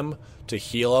X-Men him to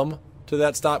heal him to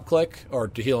that stop click, or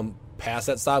to heal him past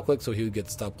that stop click so he would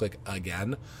get stop click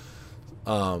again.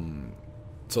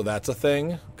 So that's a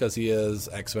thing because he is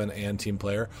X-Men and team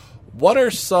player. What are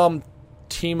some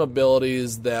team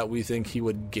abilities that we think he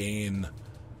would gain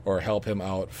or help him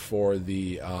out for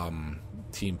the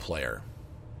team player?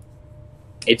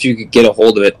 If you could get a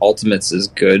hold of it, Ultimates is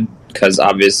good because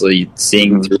obviously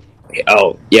seeing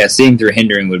through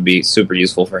hindering would be super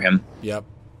useful for him. Yep.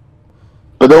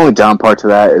 But the only down part to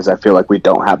that is I feel like we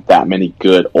don't have that many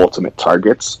good ultimate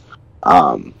targets.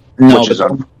 No, Which is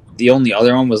but the only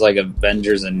other one was like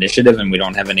Avengers Initiative, and we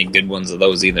don't have any good ones of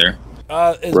those either.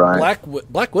 Is Right.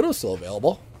 Black Widow still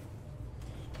available?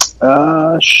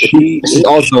 She This is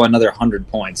also another 100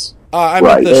 points. I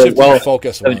Right. meant the shift well,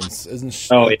 focus ones. Isn't she?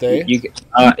 Oh, they?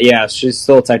 yeah, she's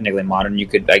still technically modern.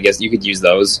 I guess you could use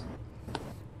those.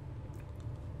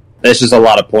 There's just a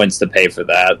lot of points to pay for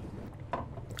that.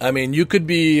 I mean, you could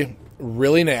be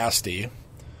really nasty,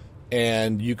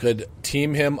 and you could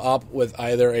team him up with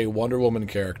either a Wonder Woman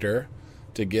character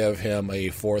to give him a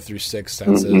 4 through 6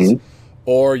 senses,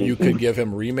 or you could give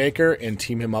him Remaker and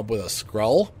team him up with a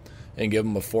Skrull and give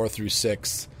him a 4 through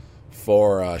 6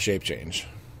 for shape change.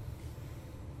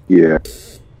 Yeah,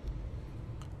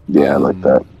 I like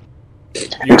that.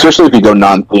 Especially if you go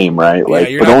non-theme, right? Like,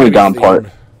 you're but the not only gonna down be part,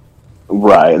 themed.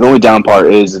 right? The only down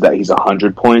part is that he's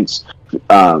 100 points.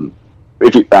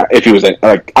 If he was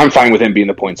like, I'm fine with him being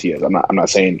the points he is. I'm not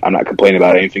saying, I'm not complaining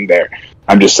about anything there.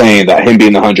 I'm just saying that him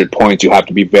being the 100 points, you have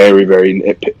to be very, very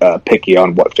picky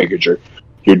on what figures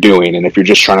you're doing, and if you're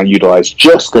just trying to utilize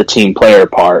just the team player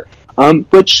part,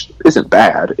 which isn't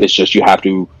bad. It's just you have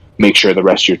to make sure the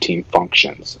rest of your team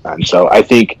functions. And so I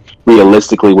think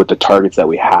realistically with the targets that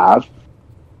we have,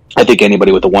 I think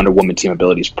anybody with the Wonder Woman team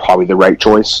ability is probably the right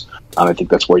choice. I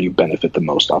think that's where you benefit the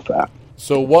most off that.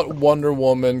 So what Wonder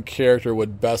Woman character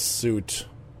would best suit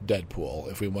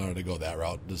Deadpool if we wanted to go that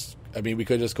route? We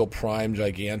could just go Prime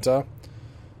Giganta.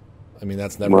 I mean,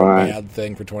 that's never Right. a bad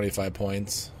thing for 25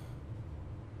 points.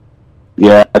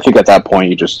 Yeah, I think at that point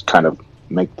you just kind of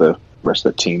make the rest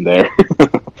of the team there.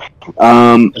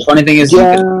 The funny thing is,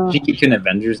 Yeah. you can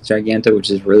Avengers Giganta, which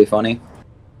is really funny.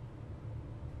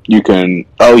 You can.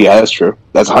 Oh yeah, that's true.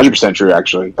 That's 100% true.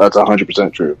 Actually, that's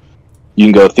 100% true. You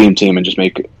can go theme team and just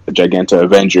make a Giganta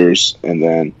Avengers, and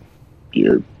then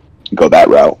you go that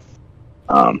route.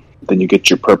 Then you get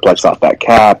your Perplex off that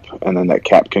cap, and then that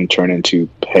cap can turn into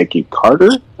Peggy Carter,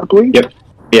 I believe. Yep.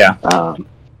 Yeah.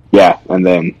 Yeah, and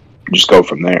then just go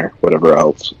from there. Whatever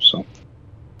else. So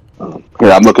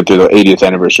here I'm looking through the 80th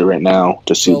anniversary right now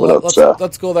to see So what else.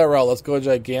 let's go that route. Let's go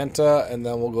Giganta, and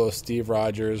then we'll go Steve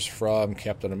Rogers from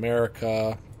Captain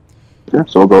America. Yeah,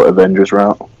 so we'll go Avengers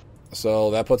route.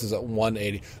 So that puts us at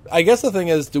 180. I guess the thing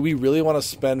is, do we really want to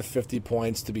spend 50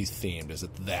 points to be themed? Is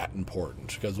it that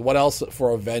important? Because what else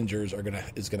for Avengers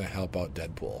is gonna help out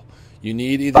Deadpool? You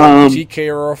need either a TK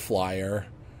or a flyer.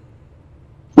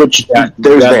 which Yeah,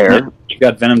 there's there. You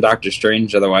got Venom Doctor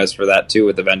Strange otherwise for that too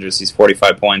with Avengers. He's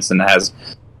 45 points and has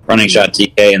running shot,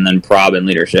 TK, and then prob and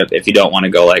leadership. If you don't want to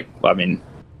go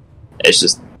it's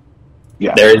just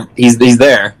there. He's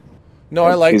there. No,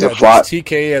 I like He's that. a fly- It's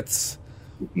TK, it's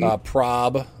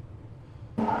prob.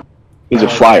 He's a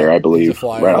flyer, I believe, He's a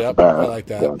flyer, right off yep, the bat. I like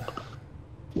that.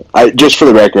 Yeah. Just for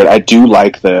the record, I do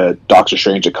like the Doctor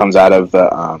Strange that comes out of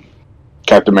the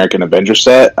Captain America and Avengers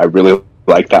set. I really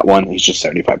like that one. He's just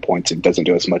 75 points and doesn't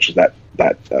do as much as that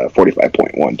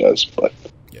 45.1 does. But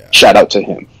shout out to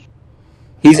him.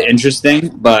 He's interesting,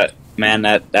 but man,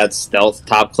 that stealth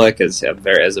top click is a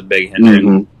big hindrance.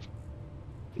 Mm-hmm.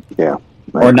 Yeah,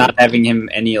 or not having him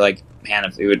any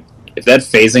if that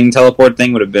phasing teleport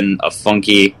thing would have been a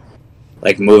funky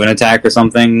move and attack or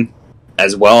something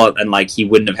as well, and he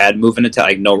wouldn't have had move and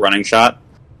attack, no running shot,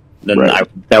 then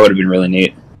that would have been really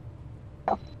neat.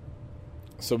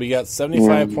 So we got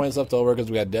 75 points left over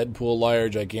because we got Deadpool, Liar,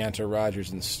 Gigantor,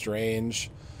 Rogers, and Strange.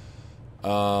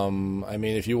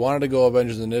 If you wanted to go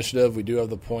Avengers Initiative, we do have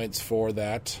the points for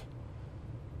that.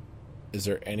 Is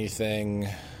there anything...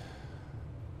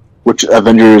 Which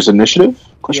Avengers Initiative?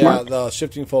 Yeah, the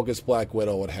Shifting Focus Black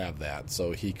Widow would have that,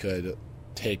 so he could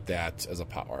take that as a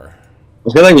power.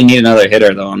 I feel like we need another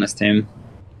hitter, though, on this team.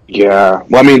 Yeah.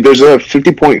 Well, there's a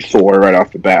 50-point Thor right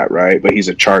off the bat, right? But he's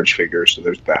a charge figure, so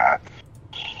there's that.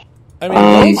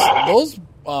 Those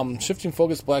Shifting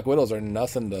Focus Black Widows are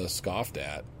nothing to scoff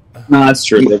at. No, that's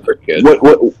true. They're pretty good.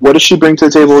 What does she bring to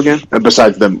the table again?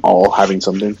 Besides them all having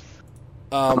something?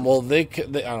 They I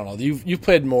don't know. You've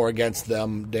played more against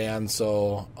them, Dan.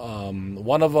 So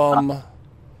one of them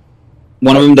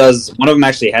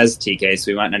actually has TK,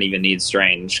 so we might not even need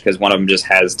Strange because one of them just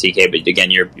has TK. But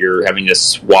again, you're having to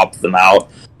swap them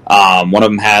out. One of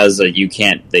them has you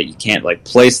can't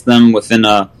place them within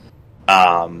a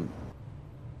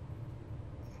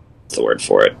what's the word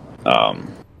for it?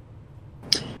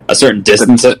 A certain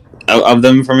distance of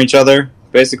them from each other,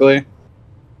 basically.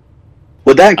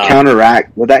 Would that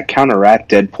counteract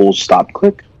Deadpool's stop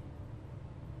click?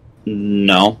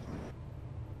 No.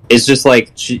 It's just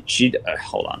she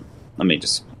hold on. I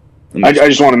just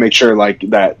want to make sure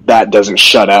that doesn't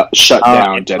shut down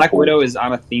Deadpool. Black Widow is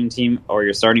on a theme team, or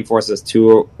your starting force has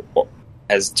two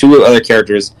other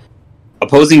characters.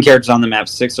 Opposing characters on the map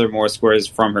 6 or more squares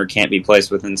from her can't be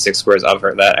placed within 6 squares of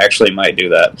her. That actually might do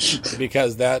that.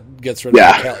 Because that gets rid of the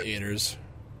retaliators.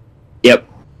 Yep.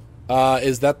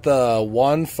 Is that the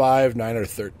 1, 5, 9, or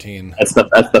 13? That's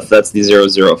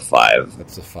the 005.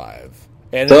 That's the 5.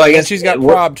 And so I guess she's got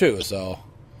prob too, so...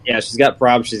 Yeah, she's got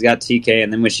prob, she's got TK,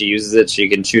 and then when she uses it, she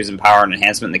can choose empower and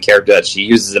enhancement, and the character that she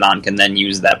uses it on can then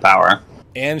use that power.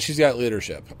 And she's got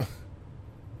leadership.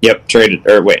 Yep, traded.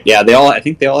 Or wait, yeah, do they all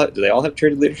have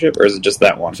traded leadership, or is it just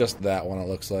that one? Just that one, it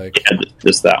looks like. Yeah,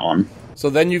 just that one.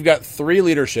 So then you've got 3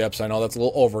 leaderships. I know that's a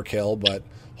little overkill, but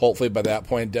hopefully by that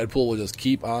point, Deadpool will just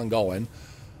keep on going.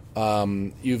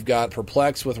 You've got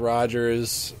Perplex with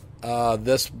Rogers.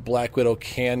 This Black Widow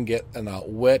can get an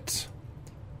Outwit.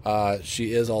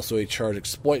 She is also a charge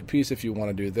exploit piece if you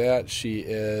want to do that. She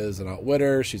is an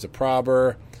Outwitter. She's a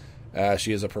Probber.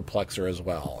 She is a Perplexer as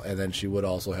well. And then she would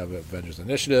also have Avengers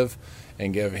Initiative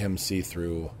and give him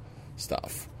see-through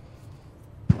stuff.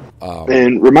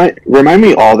 And remind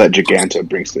me all that Giganta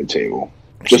brings to the table.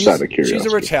 Just out of curiosity.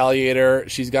 She's a Retaliator.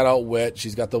 She's got Outwit.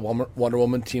 She's got the Wonder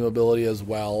Woman team ability as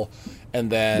well. And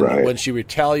then when she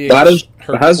retaliates... How does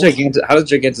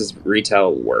Giganta's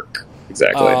retail work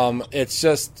exactly? It's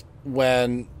just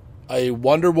when a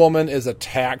Wonder Woman is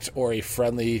attacked or a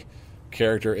friendly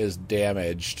character is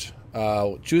damaged...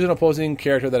 choose an opposing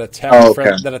character that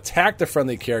attacked a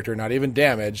friendly character, not even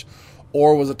damage,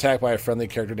 or was attacked by a friendly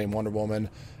character named Wonder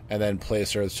Woman, and then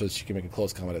place her so she can make a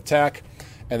close combat attack.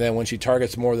 And then when she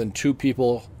targets more than 2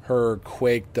 people, her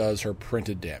Quake does her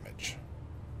printed damage.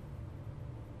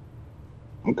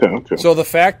 Okay. So the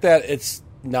fact that it's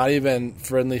not even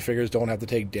friendly figures don't have to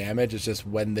take damage, it's just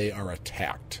when they are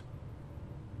attacked.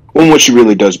 Well, what she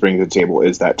really does bring to the table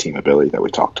is that team ability that we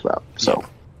talked about. So,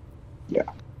 yeah.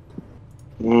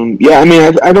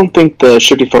 I don't think the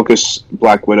Shifty Focus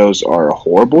Black Widows are a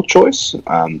horrible choice.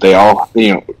 They all,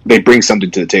 they bring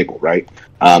something to the table, right?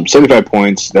 75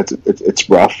 points. It's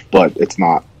rough, but it's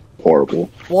not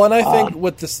horrible. Well, and I think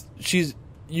with this, she's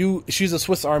a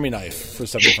Swiss Army knife for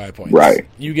 75 points. Right.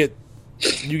 She can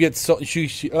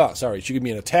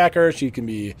be an attacker. She can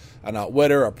be an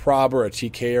Outwitter, a Probber, a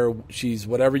TKer. She's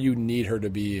whatever you need her to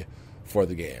be for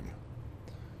the game.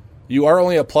 You are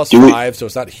only a +5, so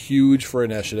it's not huge for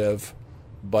initiative,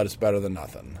 but it's better than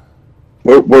nothing.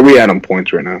 Where are we at on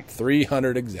points right now?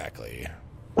 300 exactly.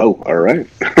 Oh, all right.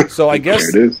 So I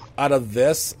guess There it is. out of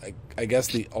this, I guess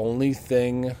the only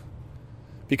thing,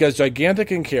 because Gigantic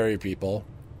can carry people,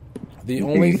 the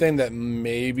only thing that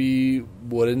maybe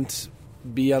wouldn't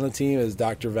be on the team is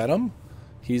Dr. Venom.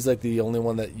 He's like the only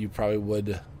one that you probably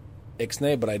would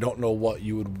ixnay, but I don't know what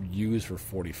you would use for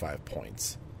 45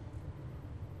 points.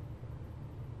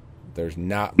 There's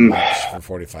not much for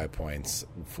 45 points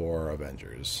for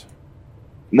Avengers.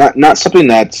 Not something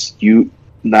that's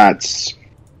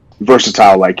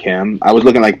versatile like him. I was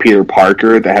looking like Peter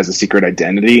Parker that has a secret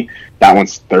identity. That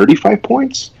one's 35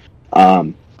 points.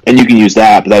 And you can use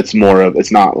that, but that's more of,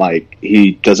 it's not like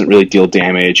he doesn't really deal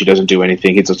damage. He doesn't do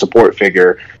anything. He's a support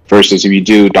figure versus if you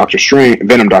do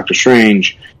Venom Doctor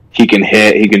Strange, he can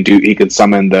hit, he can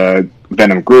summon the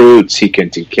Venom Groots, he can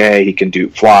TK, he can do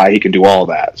fly, he can do all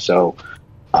that. So,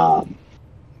 I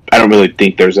don't really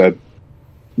think there's a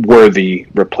worthy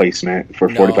replacement for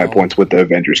 45 points with the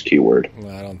Avengers keyword. No,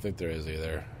 I don't think there is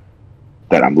either.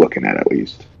 That I'm looking at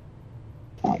least.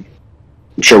 I'm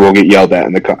sure we'll get yelled at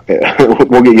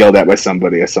we'll get yelled at by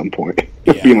somebody at some point,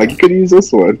 being like, "You could use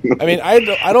this one." I mean,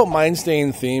 I don't mind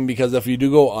staying themed because if you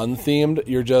do go unthemed,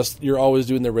 you're always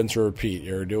doing the rinse or repeat.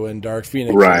 You're doing Dark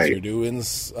Phoenix, right? You're doing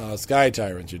Sky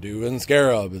Tyrants, you're doing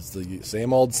Scarab. It's the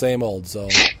same old. So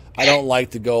I don't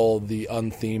like to go the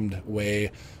unthemed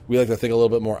way. We like to think a little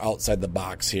bit more outside the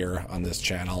box here on this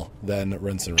channel than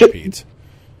rinse and repeat.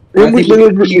 I think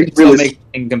you can still make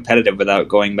things competitive without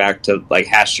going back to like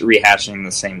rehashing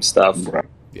the same stuff. Right.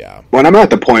 Yeah. When I'm at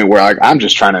the point where I'm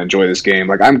just trying to enjoy this game,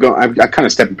 like I kind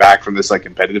of stepping back from this like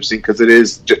competitive scene because it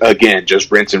is again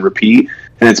just rinse and repeat,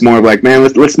 and it's more of like, man,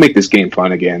 let's make this game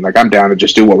fun again. Like I'm down to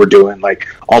just do what we're doing, like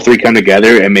all three come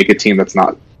together and make a team that's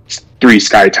not 3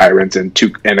 Sky Tyrants and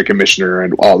a commissioner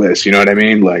and all this. You know what I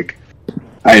mean? Like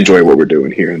I enjoy what we're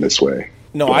doing here in this way.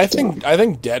 No, I think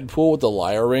Deadpool with the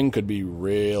Liar Ring could be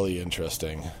really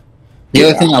interesting. The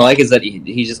other thing I like is that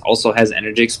he just also has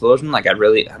energy explosion. Like I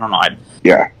don't know. I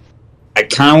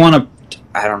kind of want to.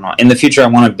 I don't know. In the future, I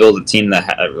want to build a team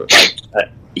that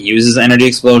uses energy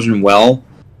explosion well,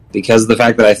 because of the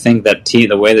fact that I think that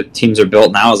the way that teams are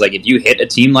built now is like if you hit a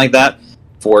team like that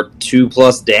for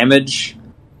 2+ damage,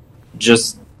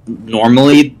 just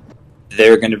normally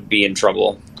they're going to be in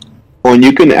trouble. Well, and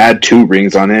you can add 2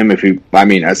 rings on him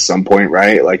at some point,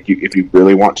 right? Like, if you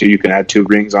really want to, you can add 2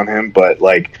 rings on him. But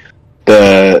like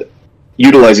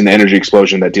utilizing the energy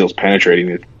explosion that deals penetrating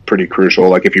is pretty crucial.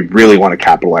 Like, if you really want to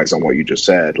capitalize on what you just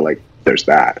said, like, there's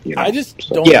that. You know? I just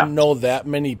don't know that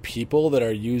many people that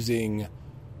are using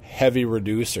heavy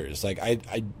reducers. Like,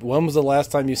 when was the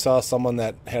last time you saw someone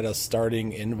that had a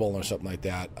starting invul or something like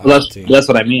that? That's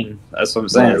what I mean. That's what I'm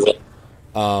saying.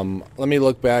 Let me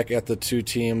look back at the 2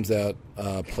 teams that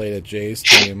played at Jay's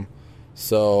team.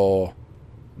 So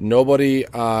nobody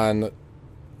on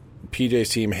PJ's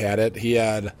team had it. He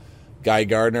had Guy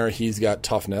Gardner. He's got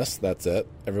toughness. That's it.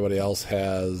 Everybody else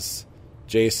has.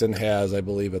 Jason has, I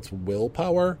believe it's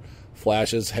willpower.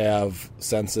 Flashes have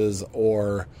senses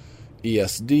or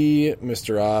ESD.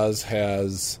 Mr. Oz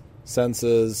has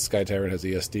senses. Sky Tyrant has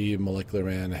ESD. Molecular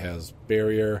Man has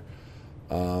barrier.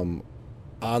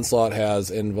 Onslaught has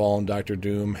invuln, Dr.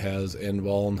 Doom has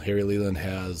invuln, Harry Leland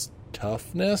has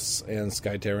toughness, and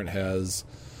Sky Tyrant has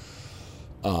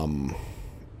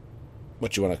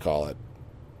what you want to call it,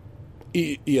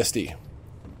 ESD.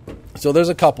 So there's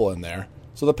a couple in there.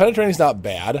 So the penetrating's not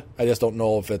bad. I just don't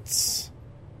know if it's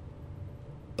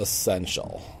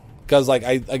essential. Because like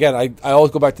I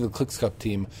always go back to the Clicks Cup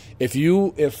team. If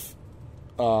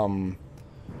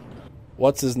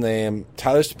what's his name?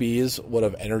 Tyler Spees would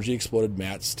have energy exploded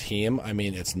Matt's team. I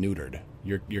mean, it's neutered.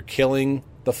 You're killing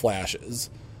the flashes.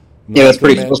 Yeah, that's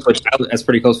pretty close for Tyler. That's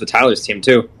pretty close for Tyler's team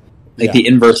too. Like the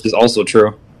inverse is also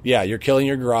true. Yeah, you're killing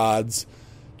your Grods.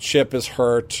 Chip is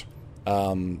hurt.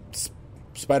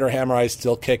 Spider Hammer Eye's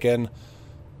still kicking.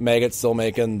 Maggot's still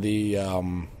making the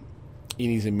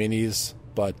eenies and minis.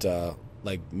 But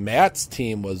like Matt's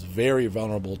team was very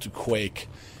vulnerable to Quake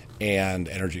and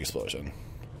energy explosion.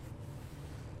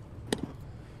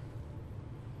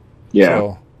 Yeah.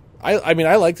 So, I mean,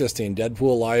 I like this team.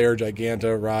 Deadpool, Liar,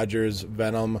 Giganta, Rogers,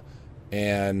 Venom,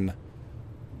 and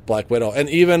Black Widow. And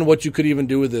even what you could even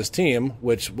do with this team,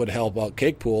 which would help out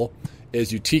Cakepool,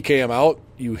 is you TK them out,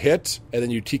 you hit, and then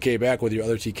you TK back with your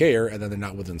other TKer, and then they're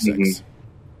not within 6. Mm-hmm.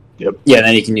 Yep. Yeah, and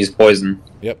then you can use poison.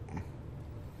 Yep.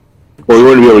 Well, you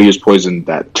wouldn't be able to use poison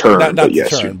that turn. Not but the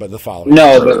yes, turn, but the following.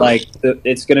 No, turn. but like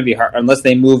it's going to be hard unless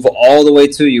they move all the way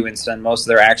to you and spend most of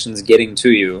their actions getting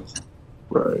to you.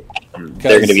 Right.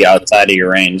 They're going to be outside of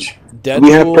your range. Deadpool,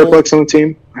 we have Perplex on the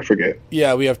team? I forget.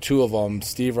 Yeah, we have 2 of them.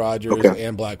 Steve Rogers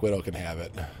and Black Widow can have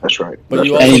it. That's right. But That's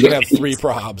you right. also can have 3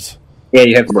 probs. Yeah,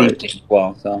 you have the Right. theme team as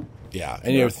well. So Yeah,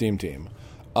 and you have a theme team.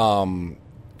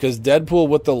 Because Deadpool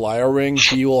with the Lyra ring,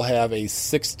 he will have a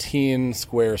 16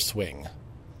 square swing.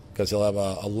 Because he'll have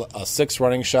a 6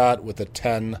 running shot with a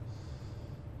 10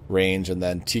 range, and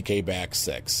then TK back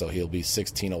 6, so he'll be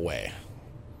 16 away.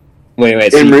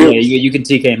 wait. So you can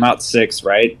TK him out 6,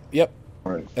 right? Yep.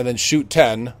 Right. And then shoot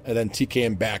 10, and then TK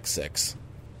him back 6.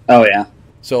 Oh yeah.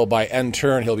 So by end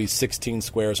turn, he'll be 16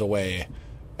 squares away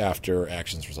after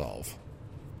actions resolve.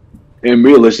 And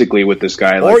realistically, with this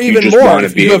guy, like, Or even you just more, want to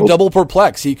if be you have able. double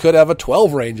perplex, he could have a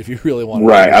 12 range if you really want to.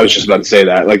 Right, I was just about to say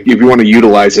that. Like, if you want to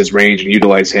utilize his range and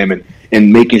utilize him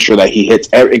and making sure that he hits,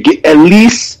 at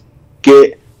least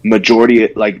get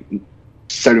majority, like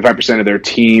 75% of their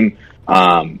team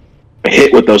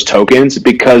hit with those tokens,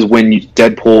 because when you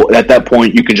Deadpool, at that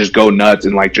point, you can just go nuts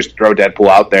and like just throw Deadpool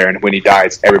out there, and when he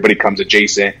dies, everybody comes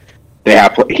adjacent.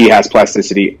 He has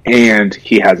plasticity and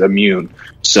he has immune,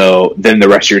 so then the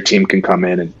rest of your team can come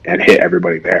in and hit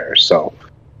everybody there. So,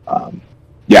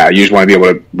 yeah, you just want to be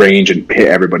able to range and hit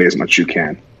everybody as much as you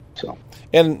can. So,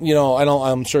 And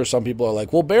I'm sure some people are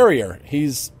like, "Well, barrier,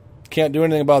 can't do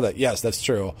anything about that." Yes, that's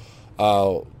true.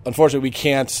 Unfortunately, we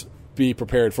can't be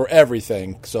prepared for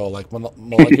everything. So, like, when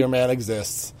Molecular Man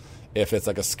exists, if it's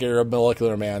like a Scarab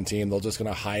Molecular Man team, they're just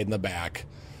going to hide in the back,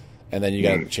 and then you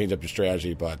got to change up your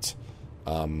strategy. But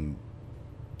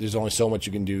there's only so much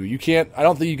you can do. I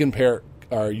don't think you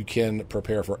can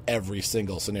prepare for every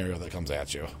single scenario that comes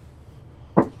at you.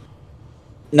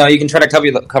 No, you can try to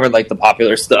cover like the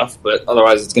popular stuff, but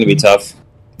otherwise it's going to be tough.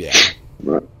 Yeah.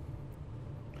 right.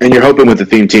 And you're hoping with the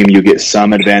theme team you get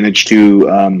some advantage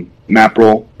to map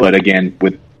roll, but again,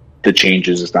 with the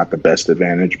changes, it's not the best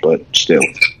advantage, but still,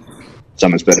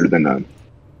 some is better than none.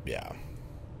 Yeah.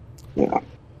 Yeah.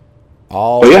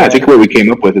 All But yeah, I right. think what we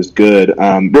came up with is good.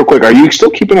 Real quick, are you still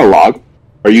keeping a log?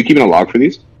 Are you keeping a log for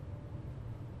these?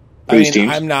 For these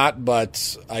teams? I'm not,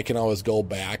 but I can always go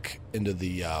back into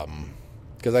the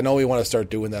because I know we want to start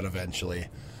doing that eventually.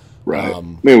 Right.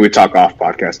 Maybe we talk off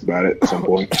podcast about it at some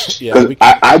point. Yeah, 'Cause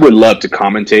I would love to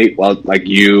commentate while like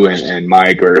you and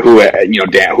Mike or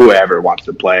Dan, whoever wants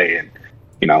to play, and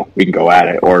we can go at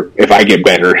it. Or if I get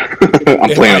better, I'm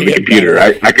playing on the computer.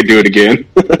 I could do it again.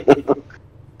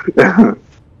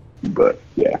 But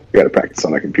yeah, I got to practice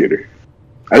on my computer.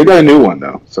 I got a new one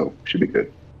though, so should be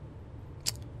good.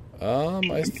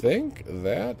 I think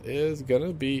that is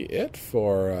gonna be it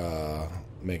for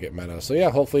Make It Meta. So yeah,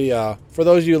 hopefully for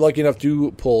those of you lucky enough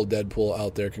to pull Deadpool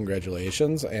out there,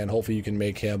 congratulations, and hopefully you can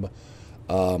make him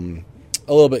a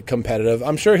little bit competitive.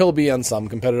 I'm sure he'll be on some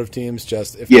competitive teams,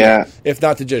 just if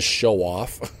not to just show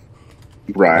off.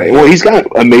 Right. Well, he's got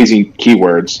amazing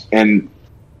keywords, and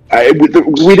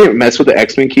we didn't mess with the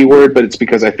X-Men keyword, but it's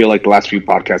because I feel like the last few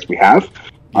podcasts we have,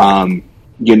 the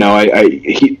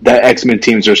X-Men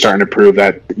teams are starting to prove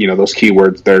that those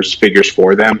keywords, there's figures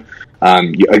for them.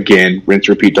 Again, rinse,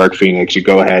 repeat, Dark Phoenix. You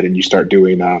go ahead and you start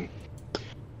doing.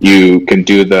 You can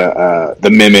do the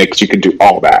mimics. You can do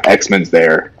all that. X-Men's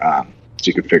there, so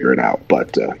you can figure it out.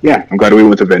 But yeah, I'm glad we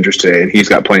went with Avengers today, and he's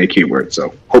got plenty of keywords.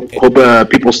 So hope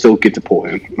people still get to pull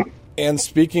him. And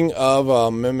speaking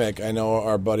of Mimic, I know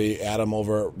our buddy Adam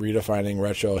over at Redefining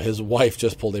Retro, his wife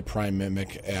just pulled a Prime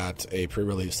Mimic at a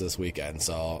pre-release this weekend.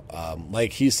 So,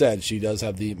 like he said, she does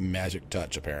have the magic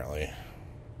touch, apparently.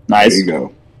 Nice. There you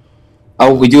go.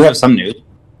 Oh, we do have some news.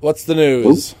 What's the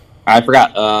news? I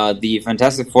forgot. The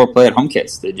Fantastic Four play at home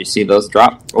kits. Did you see those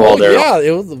drop? Yeah,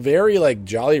 it was a very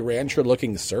Jolly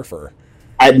Rancher-looking surfer.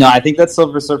 I think that's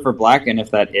Silver Surfer Black, and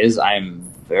if that is, I'm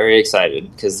very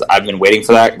excited because I've been waiting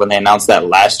for that. When they announced that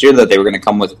last year, that they were going to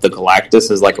come with the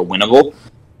Galactus as like a winnable,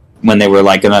 when they were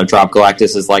like going to drop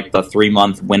Galactus as like the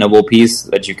 3-month winnable piece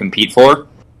that you compete for.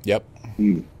 Yep.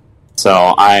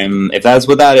 So if that's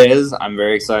what that is, I'm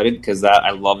very excited because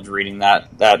I loved reading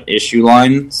that issue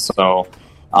line. So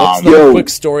what's the quick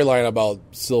storyline about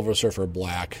Silver Surfer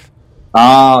Black?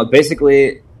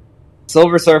 Basically,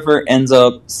 Silver Surfer ends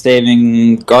up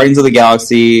saving Guardians of the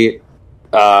Galaxy.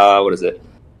 What is it?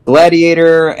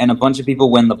 Gladiator and a bunch of people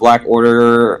when the Black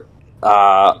Order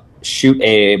shoot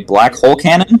a black hole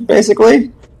cannon,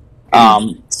 basically.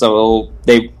 So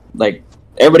they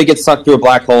everybody gets sucked through a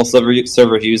black hole. Silver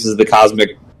uses the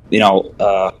cosmic,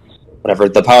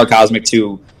 the power cosmic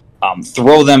to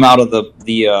throw them out of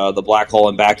the black hole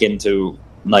and back into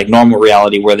normal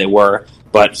reality where they were.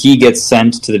 But he gets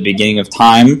sent to the beginning of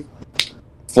time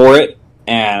for it,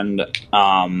 and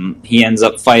he ends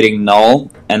up fighting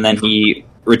Null, and then he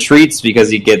retreats because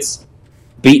he gets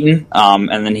beaten,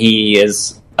 and then he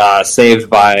is saved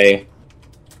by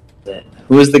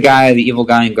who is the guy, the evil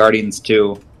guy in Guardians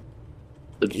 2?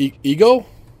 Ego?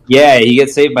 Yeah, he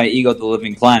gets saved by Ego, the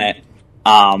Living Planet,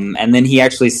 and then he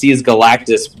actually sees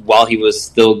Galactus while he was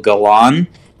still Galan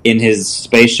in his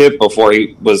spaceship before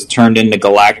he was turned into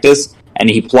Galactus, and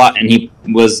he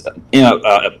was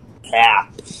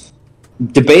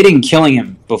debating killing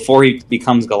him before he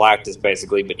becomes Galactus,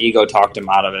 basically, but Ego talked him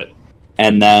out of it,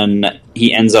 and then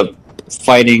he ends up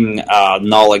fighting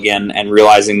Null again and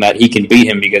realizing that he can beat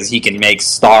him because he can make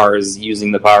stars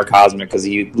using the power cosmic because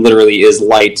he literally is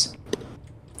light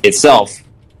itself.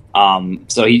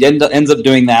 So he ends up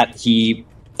doing that. He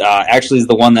actually is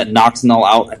the one that knocks Null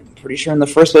out, I'm pretty sure in the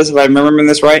first place, if I'm remembering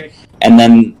this right, and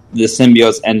then the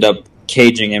symbiotes end up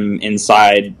caging him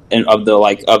inside of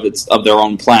their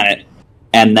own planet.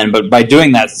 And then, but by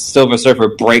doing that, Silver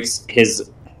Surfer breaks his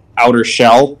outer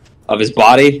shell of his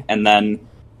body, and then,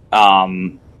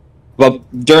 but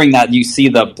during that, you see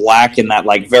the black and that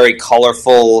like very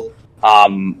colorful. I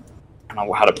don't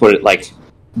know how to put it, like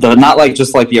not like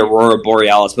just like the Aurora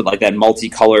Borealis, but like that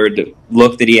multicolored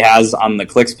look that he has on the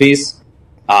Clicks piece,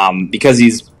 because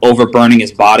he's overburning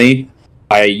his body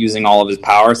by using all of his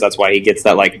powers. That's why he gets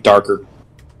that like darker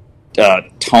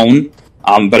tone.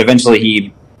 But eventually,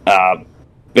 he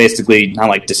basically not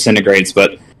like disintegrates,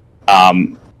 but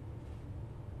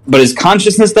his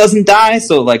consciousness doesn't die.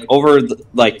 So like over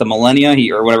the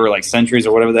millennia, or whatever, like centuries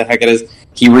or whatever the heck it is,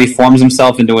 he reforms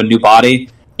himself into a new body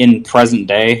in present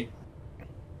day.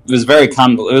 It was very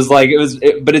convoluted.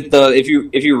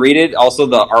 If you read it, also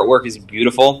the artwork is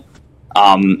beautiful.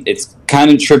 It's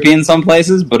kind of trippy in some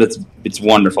places, but it's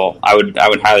wonderful. I would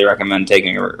highly recommend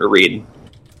taking a read.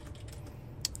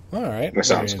 All right, that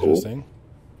sounds cool.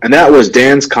 And that was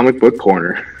Dan's Comic Book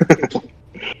Corner. That's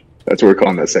what we're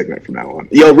calling that segment from now on.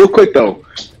 Yo, real quick though,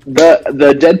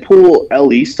 the Deadpool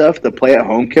LE stuff, the play at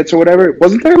home kits or whatever,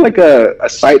 wasn't there like a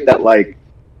site that like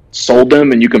sold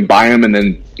them and you can buy them and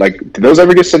then like did those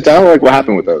ever get sent out? Like what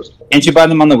happened with those? Can't you buy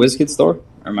them on the WizKids store?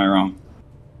 Or am I wrong?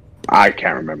 I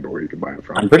can't remember where you can buy them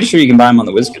from. I'm pretty sure you can buy them on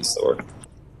the WizKids store.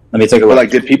 Let me take a look. But like,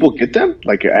 did people get them?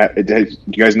 Like, do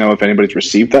you guys know if anybody's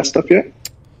received that stuff yet?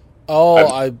 Oh,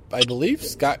 I believe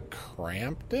Scott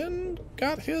Crampton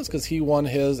got his because he won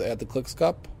his at the Clicks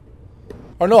Cup.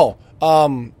 Or no,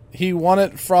 he won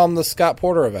it from the Scott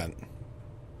Porter event.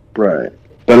 Right,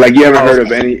 but like you haven't heard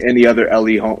of any other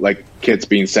LE home like kits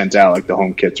being sent out, like the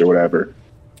home kits or whatever.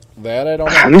 That I don't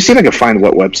know. Let me see if I can find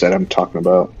what website I'm talking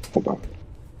about. Hold on.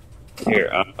 Here,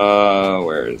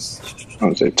 where is? I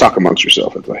would say talk amongst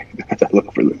yourself. If I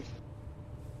look for this.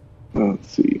 Let's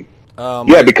see.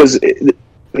 Yeah, because.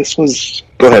 This was...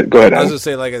 Go ahead. I was going to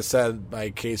say, like I said, my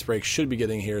case break should be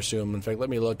getting here soon. In fact, let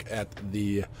me look at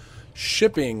the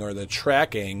shipping or the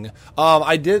tracking.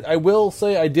 I will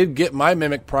say I did get my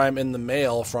Mimic Prime in the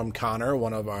mail from Connor,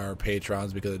 one of our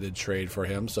patrons, because I did trade for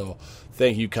him. So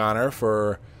thank you, Connor,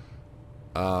 for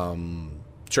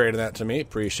trading that to me.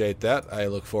 Appreciate that. I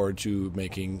look forward to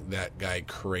making that guy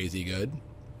crazy good.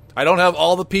 I don't have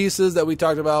all the pieces that we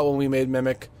talked about when we made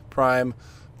Mimic Prime,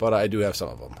 but I do have some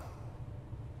of them.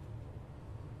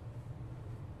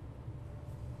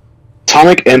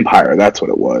 Atomic Empire, that's what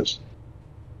it was.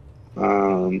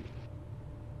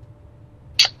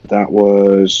 That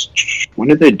was... When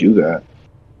did they do that?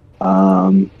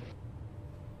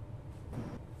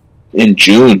 In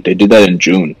June. They did that in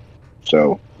June.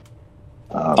 So...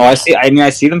 I see. I mean, I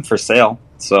see them for sale.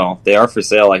 So, they are for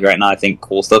sale. Like, right now, I think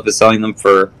Cool Stuff is selling them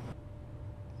for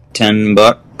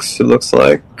 $10, it looks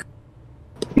like.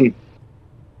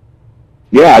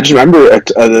 Yeah, I just remember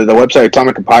the website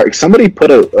Atomic Empire. Somebody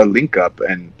put a link up,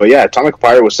 but yeah, Atomic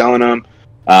Empire was selling them,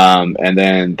 and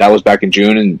then that was back in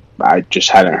June, and I just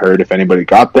hadn't heard if anybody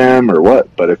got them or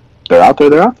what. But if they're out there,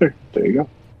 they're out there. There you go.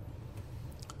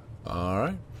 All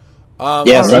right.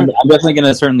 Yes, I'm definitely going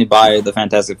to certainly buy the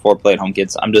Fantastic Four play at home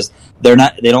kits. They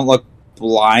don't look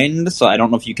blind, so I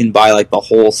don't know if you can buy like the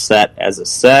whole set as a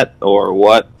set or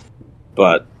what,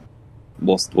 but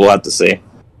we'll have to see.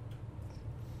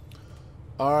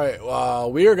 All right,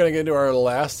 well, we are going to get into our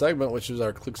last segment, which is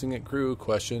our Clixing It Crew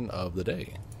question of the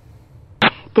day.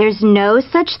 There's no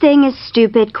such thing as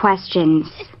stupid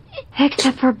questions,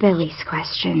 except for Billy's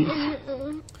questions.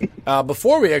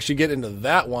 Before we actually get into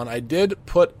that one, I did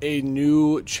put a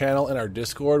new channel in our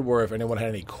Discord where if anyone had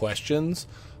any questions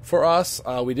for us,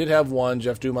 we did have one.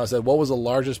 Jeff Dumas said, what was the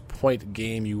largest point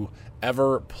game you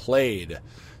ever played?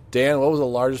 Dan, what was the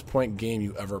largest point game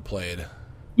you ever played?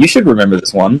 You should remember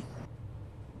this one.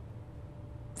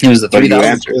 It was the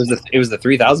 3,000. It was the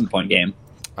 3,000 point game.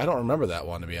 I don't remember that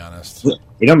one, to be honest. You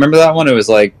don't remember that one? I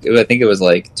think it was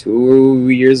like 2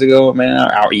 years ago, man,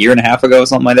 or a year and a half ago,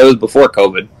 something like that. It was before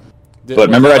COVID. But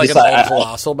remember, I decided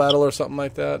colossal battle or something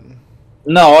like that.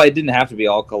 No, it didn't have to be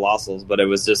all colossals, but it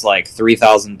was just like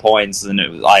 3,000 points, and it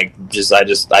was like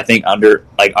I think under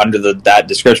that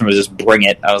description was just bring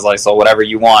it. I was like, so whatever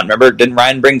you want. Remember, didn't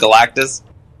Ryan bring Galactus?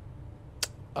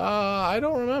 I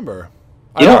don't remember.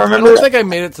 You don't remember? I don't think I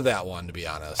made it to that one, to be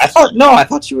honest. I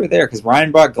thought you were there because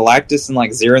Ryan brought Galactus and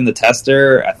like Zirin the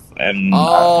Tester. And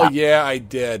yeah, I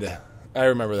did. I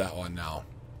remember that one now.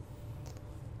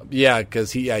 Yeah,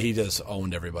 because he just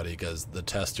owned everybody because the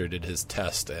Tester did his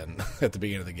test, and at the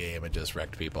beginning of the game, it just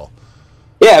wrecked people.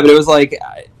 Yeah, but it was like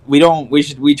we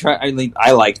try. I mean,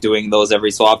 I like doing those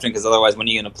every so often because otherwise, when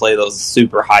are you going to play those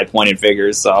super high pointed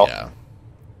figures? So yeah.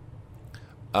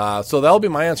 So that'll be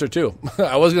my answer too.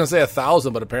 I was going to say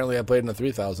 1,000, but apparently I played in a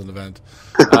 3,000 event.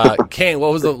 Kane,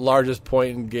 what was the largest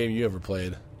point game you ever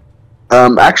played?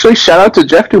 Actually, shout out to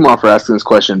Jeff Dumas for asking this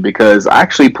question because I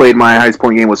actually played my highest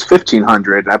point game was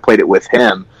 1,500, and I played it with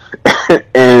him.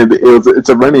 And it's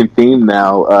a running theme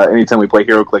now. Anytime we play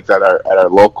HeroClix at our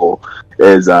local,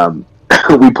 is I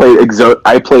played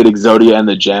Exodia and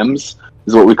the Gems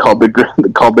is what we called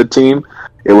the team.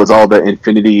 It was all the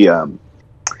Infinity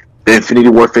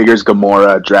War figures,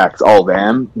 Gamora, Drax, all of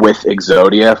them with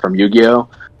Exodia from Yu-Gi-Oh!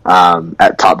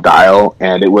 At top dial,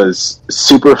 and it was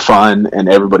super fun, and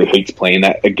everybody hates playing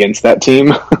that against that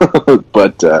team.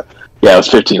 But yeah, it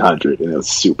was 1,500, and it was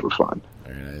super fun.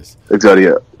 Very nice.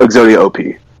 Exodia OP.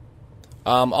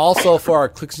 Also, for our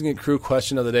Clixing It Crew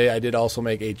question of the day, I did also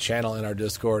make a channel in our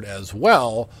Discord as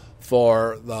well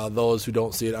for those who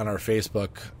don't see it on our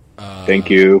Facebook Thank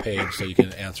you. page, so you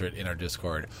can answer it in our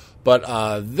Discord.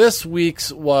 But this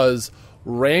week's was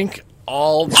rank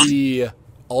all the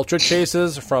Ultra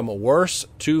Chases from worst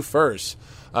to first.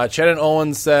 Shannon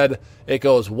Owens said it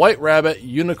goes White Rabbit,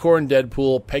 Unicorn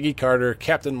Deadpool, Peggy Carter,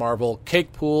 Captain Marvel,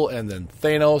 Cakepool, and then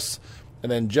Thanos.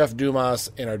 And then Jeff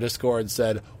Dumas in our Discord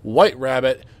said White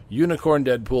Rabbit, Unicorn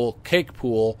Deadpool,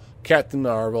 Cakepool, Captain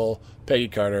Marvel, Peggy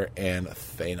Carter, and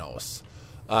Thanos.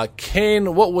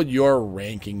 Kane, what would your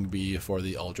ranking be for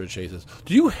the Ultra Chases?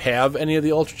 Do you have any of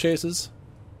the Ultra Chases?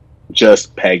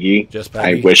 Just Peggy. Just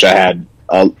Peggy. I wish I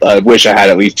had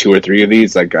at least 2 or 3 of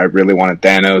these. Like, I really wanted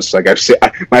Thanos. Like,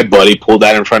 my buddy pulled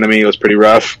that in front of me. It was pretty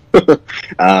rough.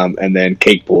 And then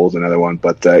Cakepool's another one.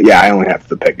 But yeah, I only have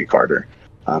the Peggy Carter.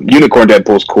 Unicorn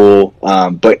Deadpool's cool,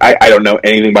 but I don't know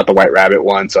anything about the White Rabbit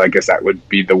one, so I guess that would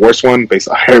be the worst one based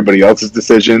on everybody else's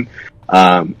decision.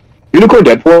 Unicorn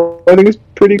Deadpool, I think, is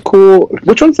pretty cool.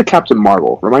 Which one's the Captain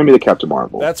Marvel? Remind me of the Captain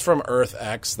Marvel. That's from Earth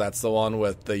X. That's the one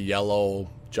with the yellow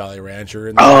Jolly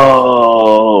Rancher.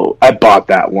 Oh, I bought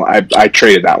that one. I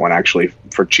traded that one actually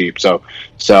for cheap. So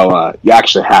you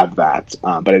actually have that,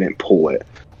 but I didn't pull it.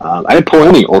 I didn't pull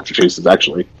any Ultra Chases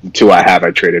actually. The 2 I have,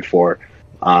 I traded for.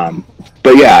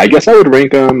 But yeah, I guess I would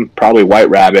rank them probably White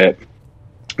Rabbit,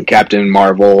 Captain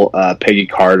Marvel, Peggy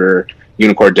Carter,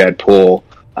 Unicorn Deadpool,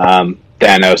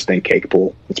 Thanos, then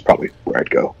Cakepool. That's probably where I'd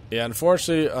go. Yeah,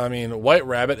 unfortunately, I mean, White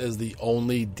Rabbit is the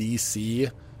only DC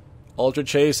Ultra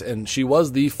Chase, and she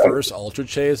was the first Ultra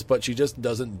Chase, but she just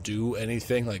doesn't do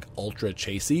anything like Ultra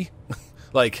Chasey.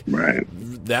 Like, right.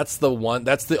 That's the one.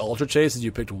 That's the Ultra Chase. Is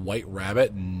you picked White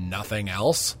Rabbit, nothing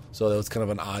else. So that was kind of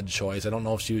an odd choice. I don't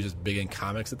know if she was just big in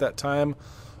comics at that time,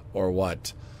 or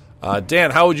what.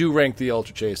 Dan, how would you rank the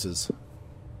Ultra Chases?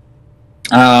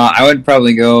 I would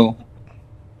probably go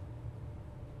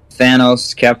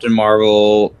Thanos, Captain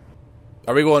Marvel.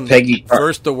 Are we going Peggy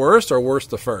first to worst or worst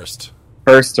to first?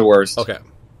 First to worst. Okay.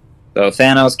 So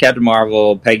Thanos, Captain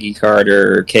Marvel, Peggy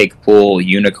Carter, Cakepool,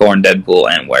 Unicorn Deadpool,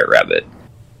 and White Rabbit.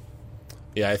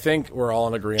 Yeah, I think we're all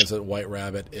in agreement that White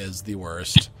Rabbit is the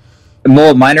worst.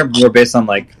 Well, mine are more based on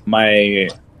like my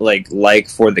like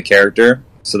for the character.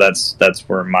 So that's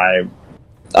where my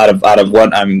out of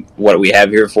what we have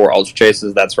here for Ultra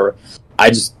Chases. That's where I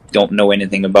just don't know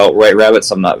anything about White Rabbit,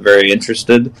 so I'm not very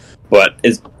interested. But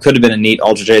it could have been a neat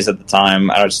Ultra Chase at the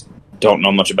time. I just don't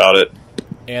know much about it.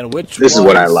 And which this is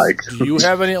what I like. Do you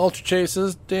have any Ultra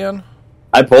Chases, Dan?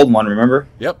 I pulled one. Remember?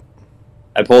 Yep.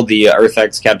 I pulled the Earth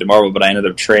X Captain Marvel, but I ended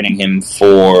up trading him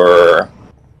for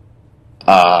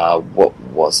what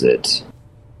was it?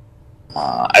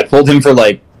 I pulled him for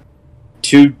like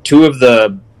two of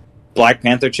the Black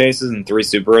Panther chases and 3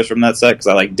 Super Rares from that set because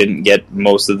I didn't get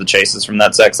most of the chases from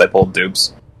that set because I pulled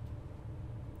dupes.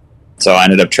 So I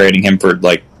ended up trading him for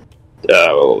what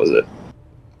was it?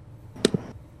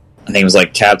 I think it was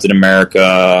Captain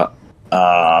America,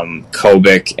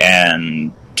 Kobik,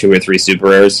 and 2 or 3 Super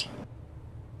Rares.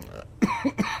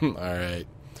 All right.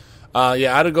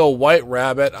 Yeah, I'd go White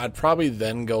Rabbit. I'd probably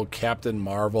then go Captain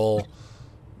Marvel,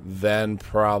 then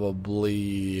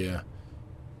probably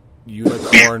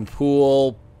Unicorn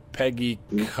Pool, Peggy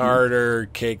Carter,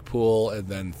 Cake Pool, and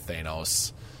then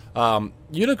Thanos.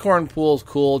 Unicorn Pool's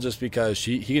cool just because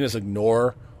he can just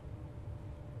ignore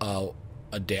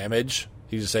a damage.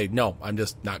 He just say, no, I'm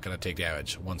just not going to take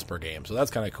damage once per game. So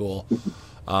that's kind of cool.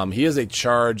 He is a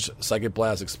charged Psychic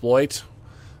Blast exploit.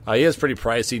 He is pretty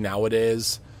pricey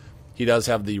nowadays. He does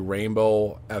have the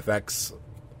Rainbow FX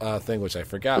thing, which I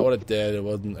forgot what it did. It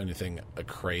wasn't anything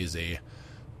crazy.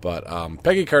 But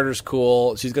Peggy Carter's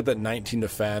cool. She's got that 19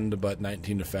 defend, but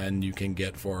 19 defend you can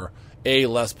get for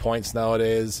less points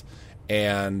nowadays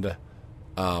and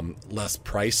less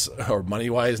price or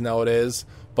money-wise nowadays.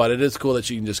 But it is cool that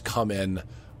she can just come in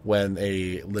when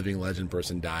a Living Legend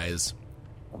person dies.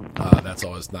 That's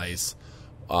always nice.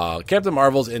 Captain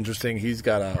Marvel's interesting. He's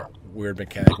got a weird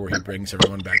mechanic where he brings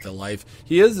everyone back to life.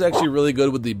 He is actually really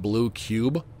good with the blue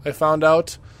cube, I found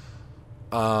out.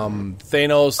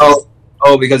 Thanos...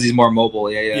 Oh, because he's more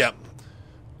mobile. Yeah.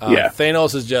 Yep.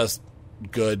 Thanos is just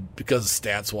good because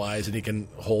stats-wise, and he can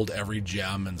hold every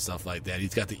gem and stuff like that.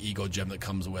 He's got the ego gem that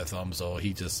comes with him, so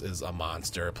he just is a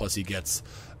monster. Plus, he gets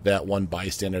that one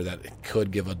bystander that could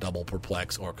give a double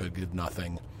perplex or could give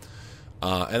nothing.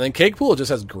 And then Cake Pool just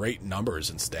has great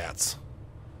numbers and stats.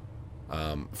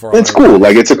 It's cool.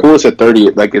 Like it's a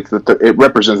 30. Like it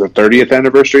represents the 30th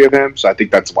anniversary of him. So I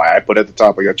think that's why I put it at the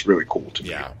top. Like that's really cool to me.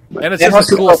 Yeah, and it's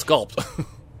just a cool sculpt.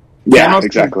 Yeah,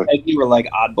 exactly. Peggy were like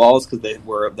oddballs because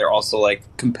they're also like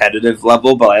competitive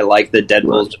level. But I like the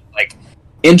Deadpool's just, like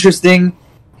interesting.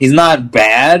 He's not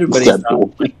bad, but he's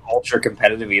not like ultra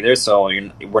competitive either. So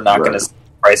we're not going to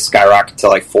price skyrocket to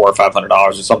like $400 or $500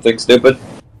 or something stupid.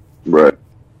 Right.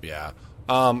 Yeah.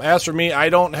 As for me, I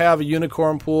don't have a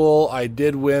Unicorn Pool. I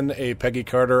did win a Peggy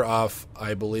Carter off,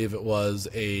 I believe it was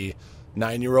a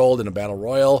 9-year-old in a Battle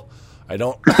Royal. I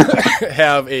don't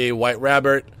have a White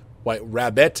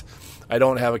Rabbit. I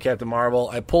don't have a Captain Marvel.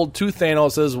 I pulled 2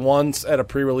 Thanoses, once at a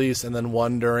pre-release and then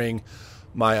one during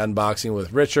my unboxing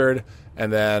with Richard.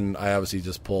 And then I obviously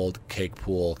just pulled Cake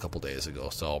Pool a couple days ago.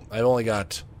 So I've only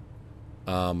got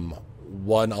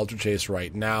one Ultra Chase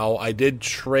right now. I did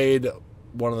trade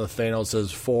one of the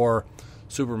Thanoses for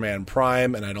Superman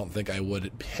Prime, and I don't think I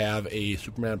would have a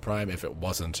Superman Prime if it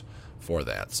wasn't for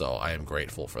that. So I am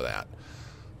grateful for that.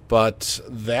 But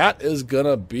that is going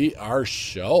to be our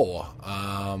show.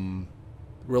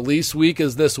 Release week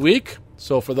is this week.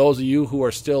 So for those of you who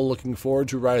are still looking forward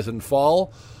to Rise and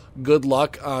Fall, good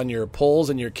luck on your pulls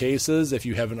and your cases if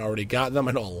you haven't already gotten them.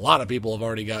 I know a lot of people have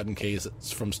already gotten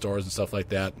cases from stores and stuff like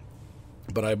that.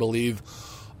 But I believe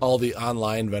all the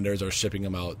online vendors are shipping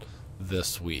them out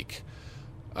this week.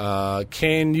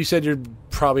 Kane, you said you're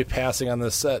probably passing on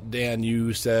this set. Dan,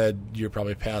 you said you're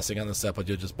probably passing on the set, but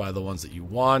you'll just buy the ones that you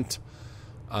want.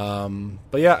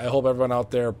 But yeah, I hope everyone out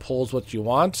there pulls what you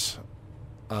want.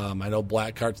 I know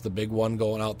Blackheart's the big one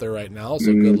going out there right now,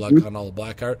 so good luck on all the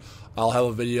Blackheart. I'll have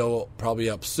a video probably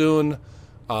up soon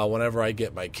whenever I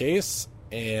get my case,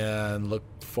 and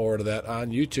look forward to that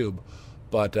on YouTube.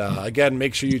 But again,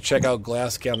 make sure you check out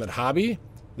Glass Cabinet Hobby.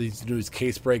 These news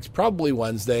case breaks probably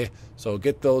Wednesday, so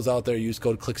get those out there. Use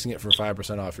code ClickSingIt for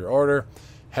 5% off your order.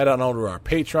 Head on over to our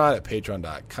Patreon at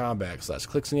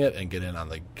patreon.com/ClickSingIt and get in on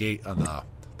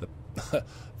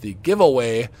the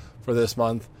giveaway for this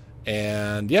month.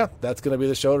 And yeah, that's going to be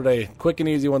the show today. Quick and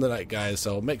easy one tonight, guys.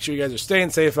 So make sure you guys are staying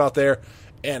safe out there.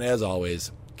 And as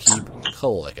always, keep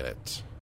clicking it.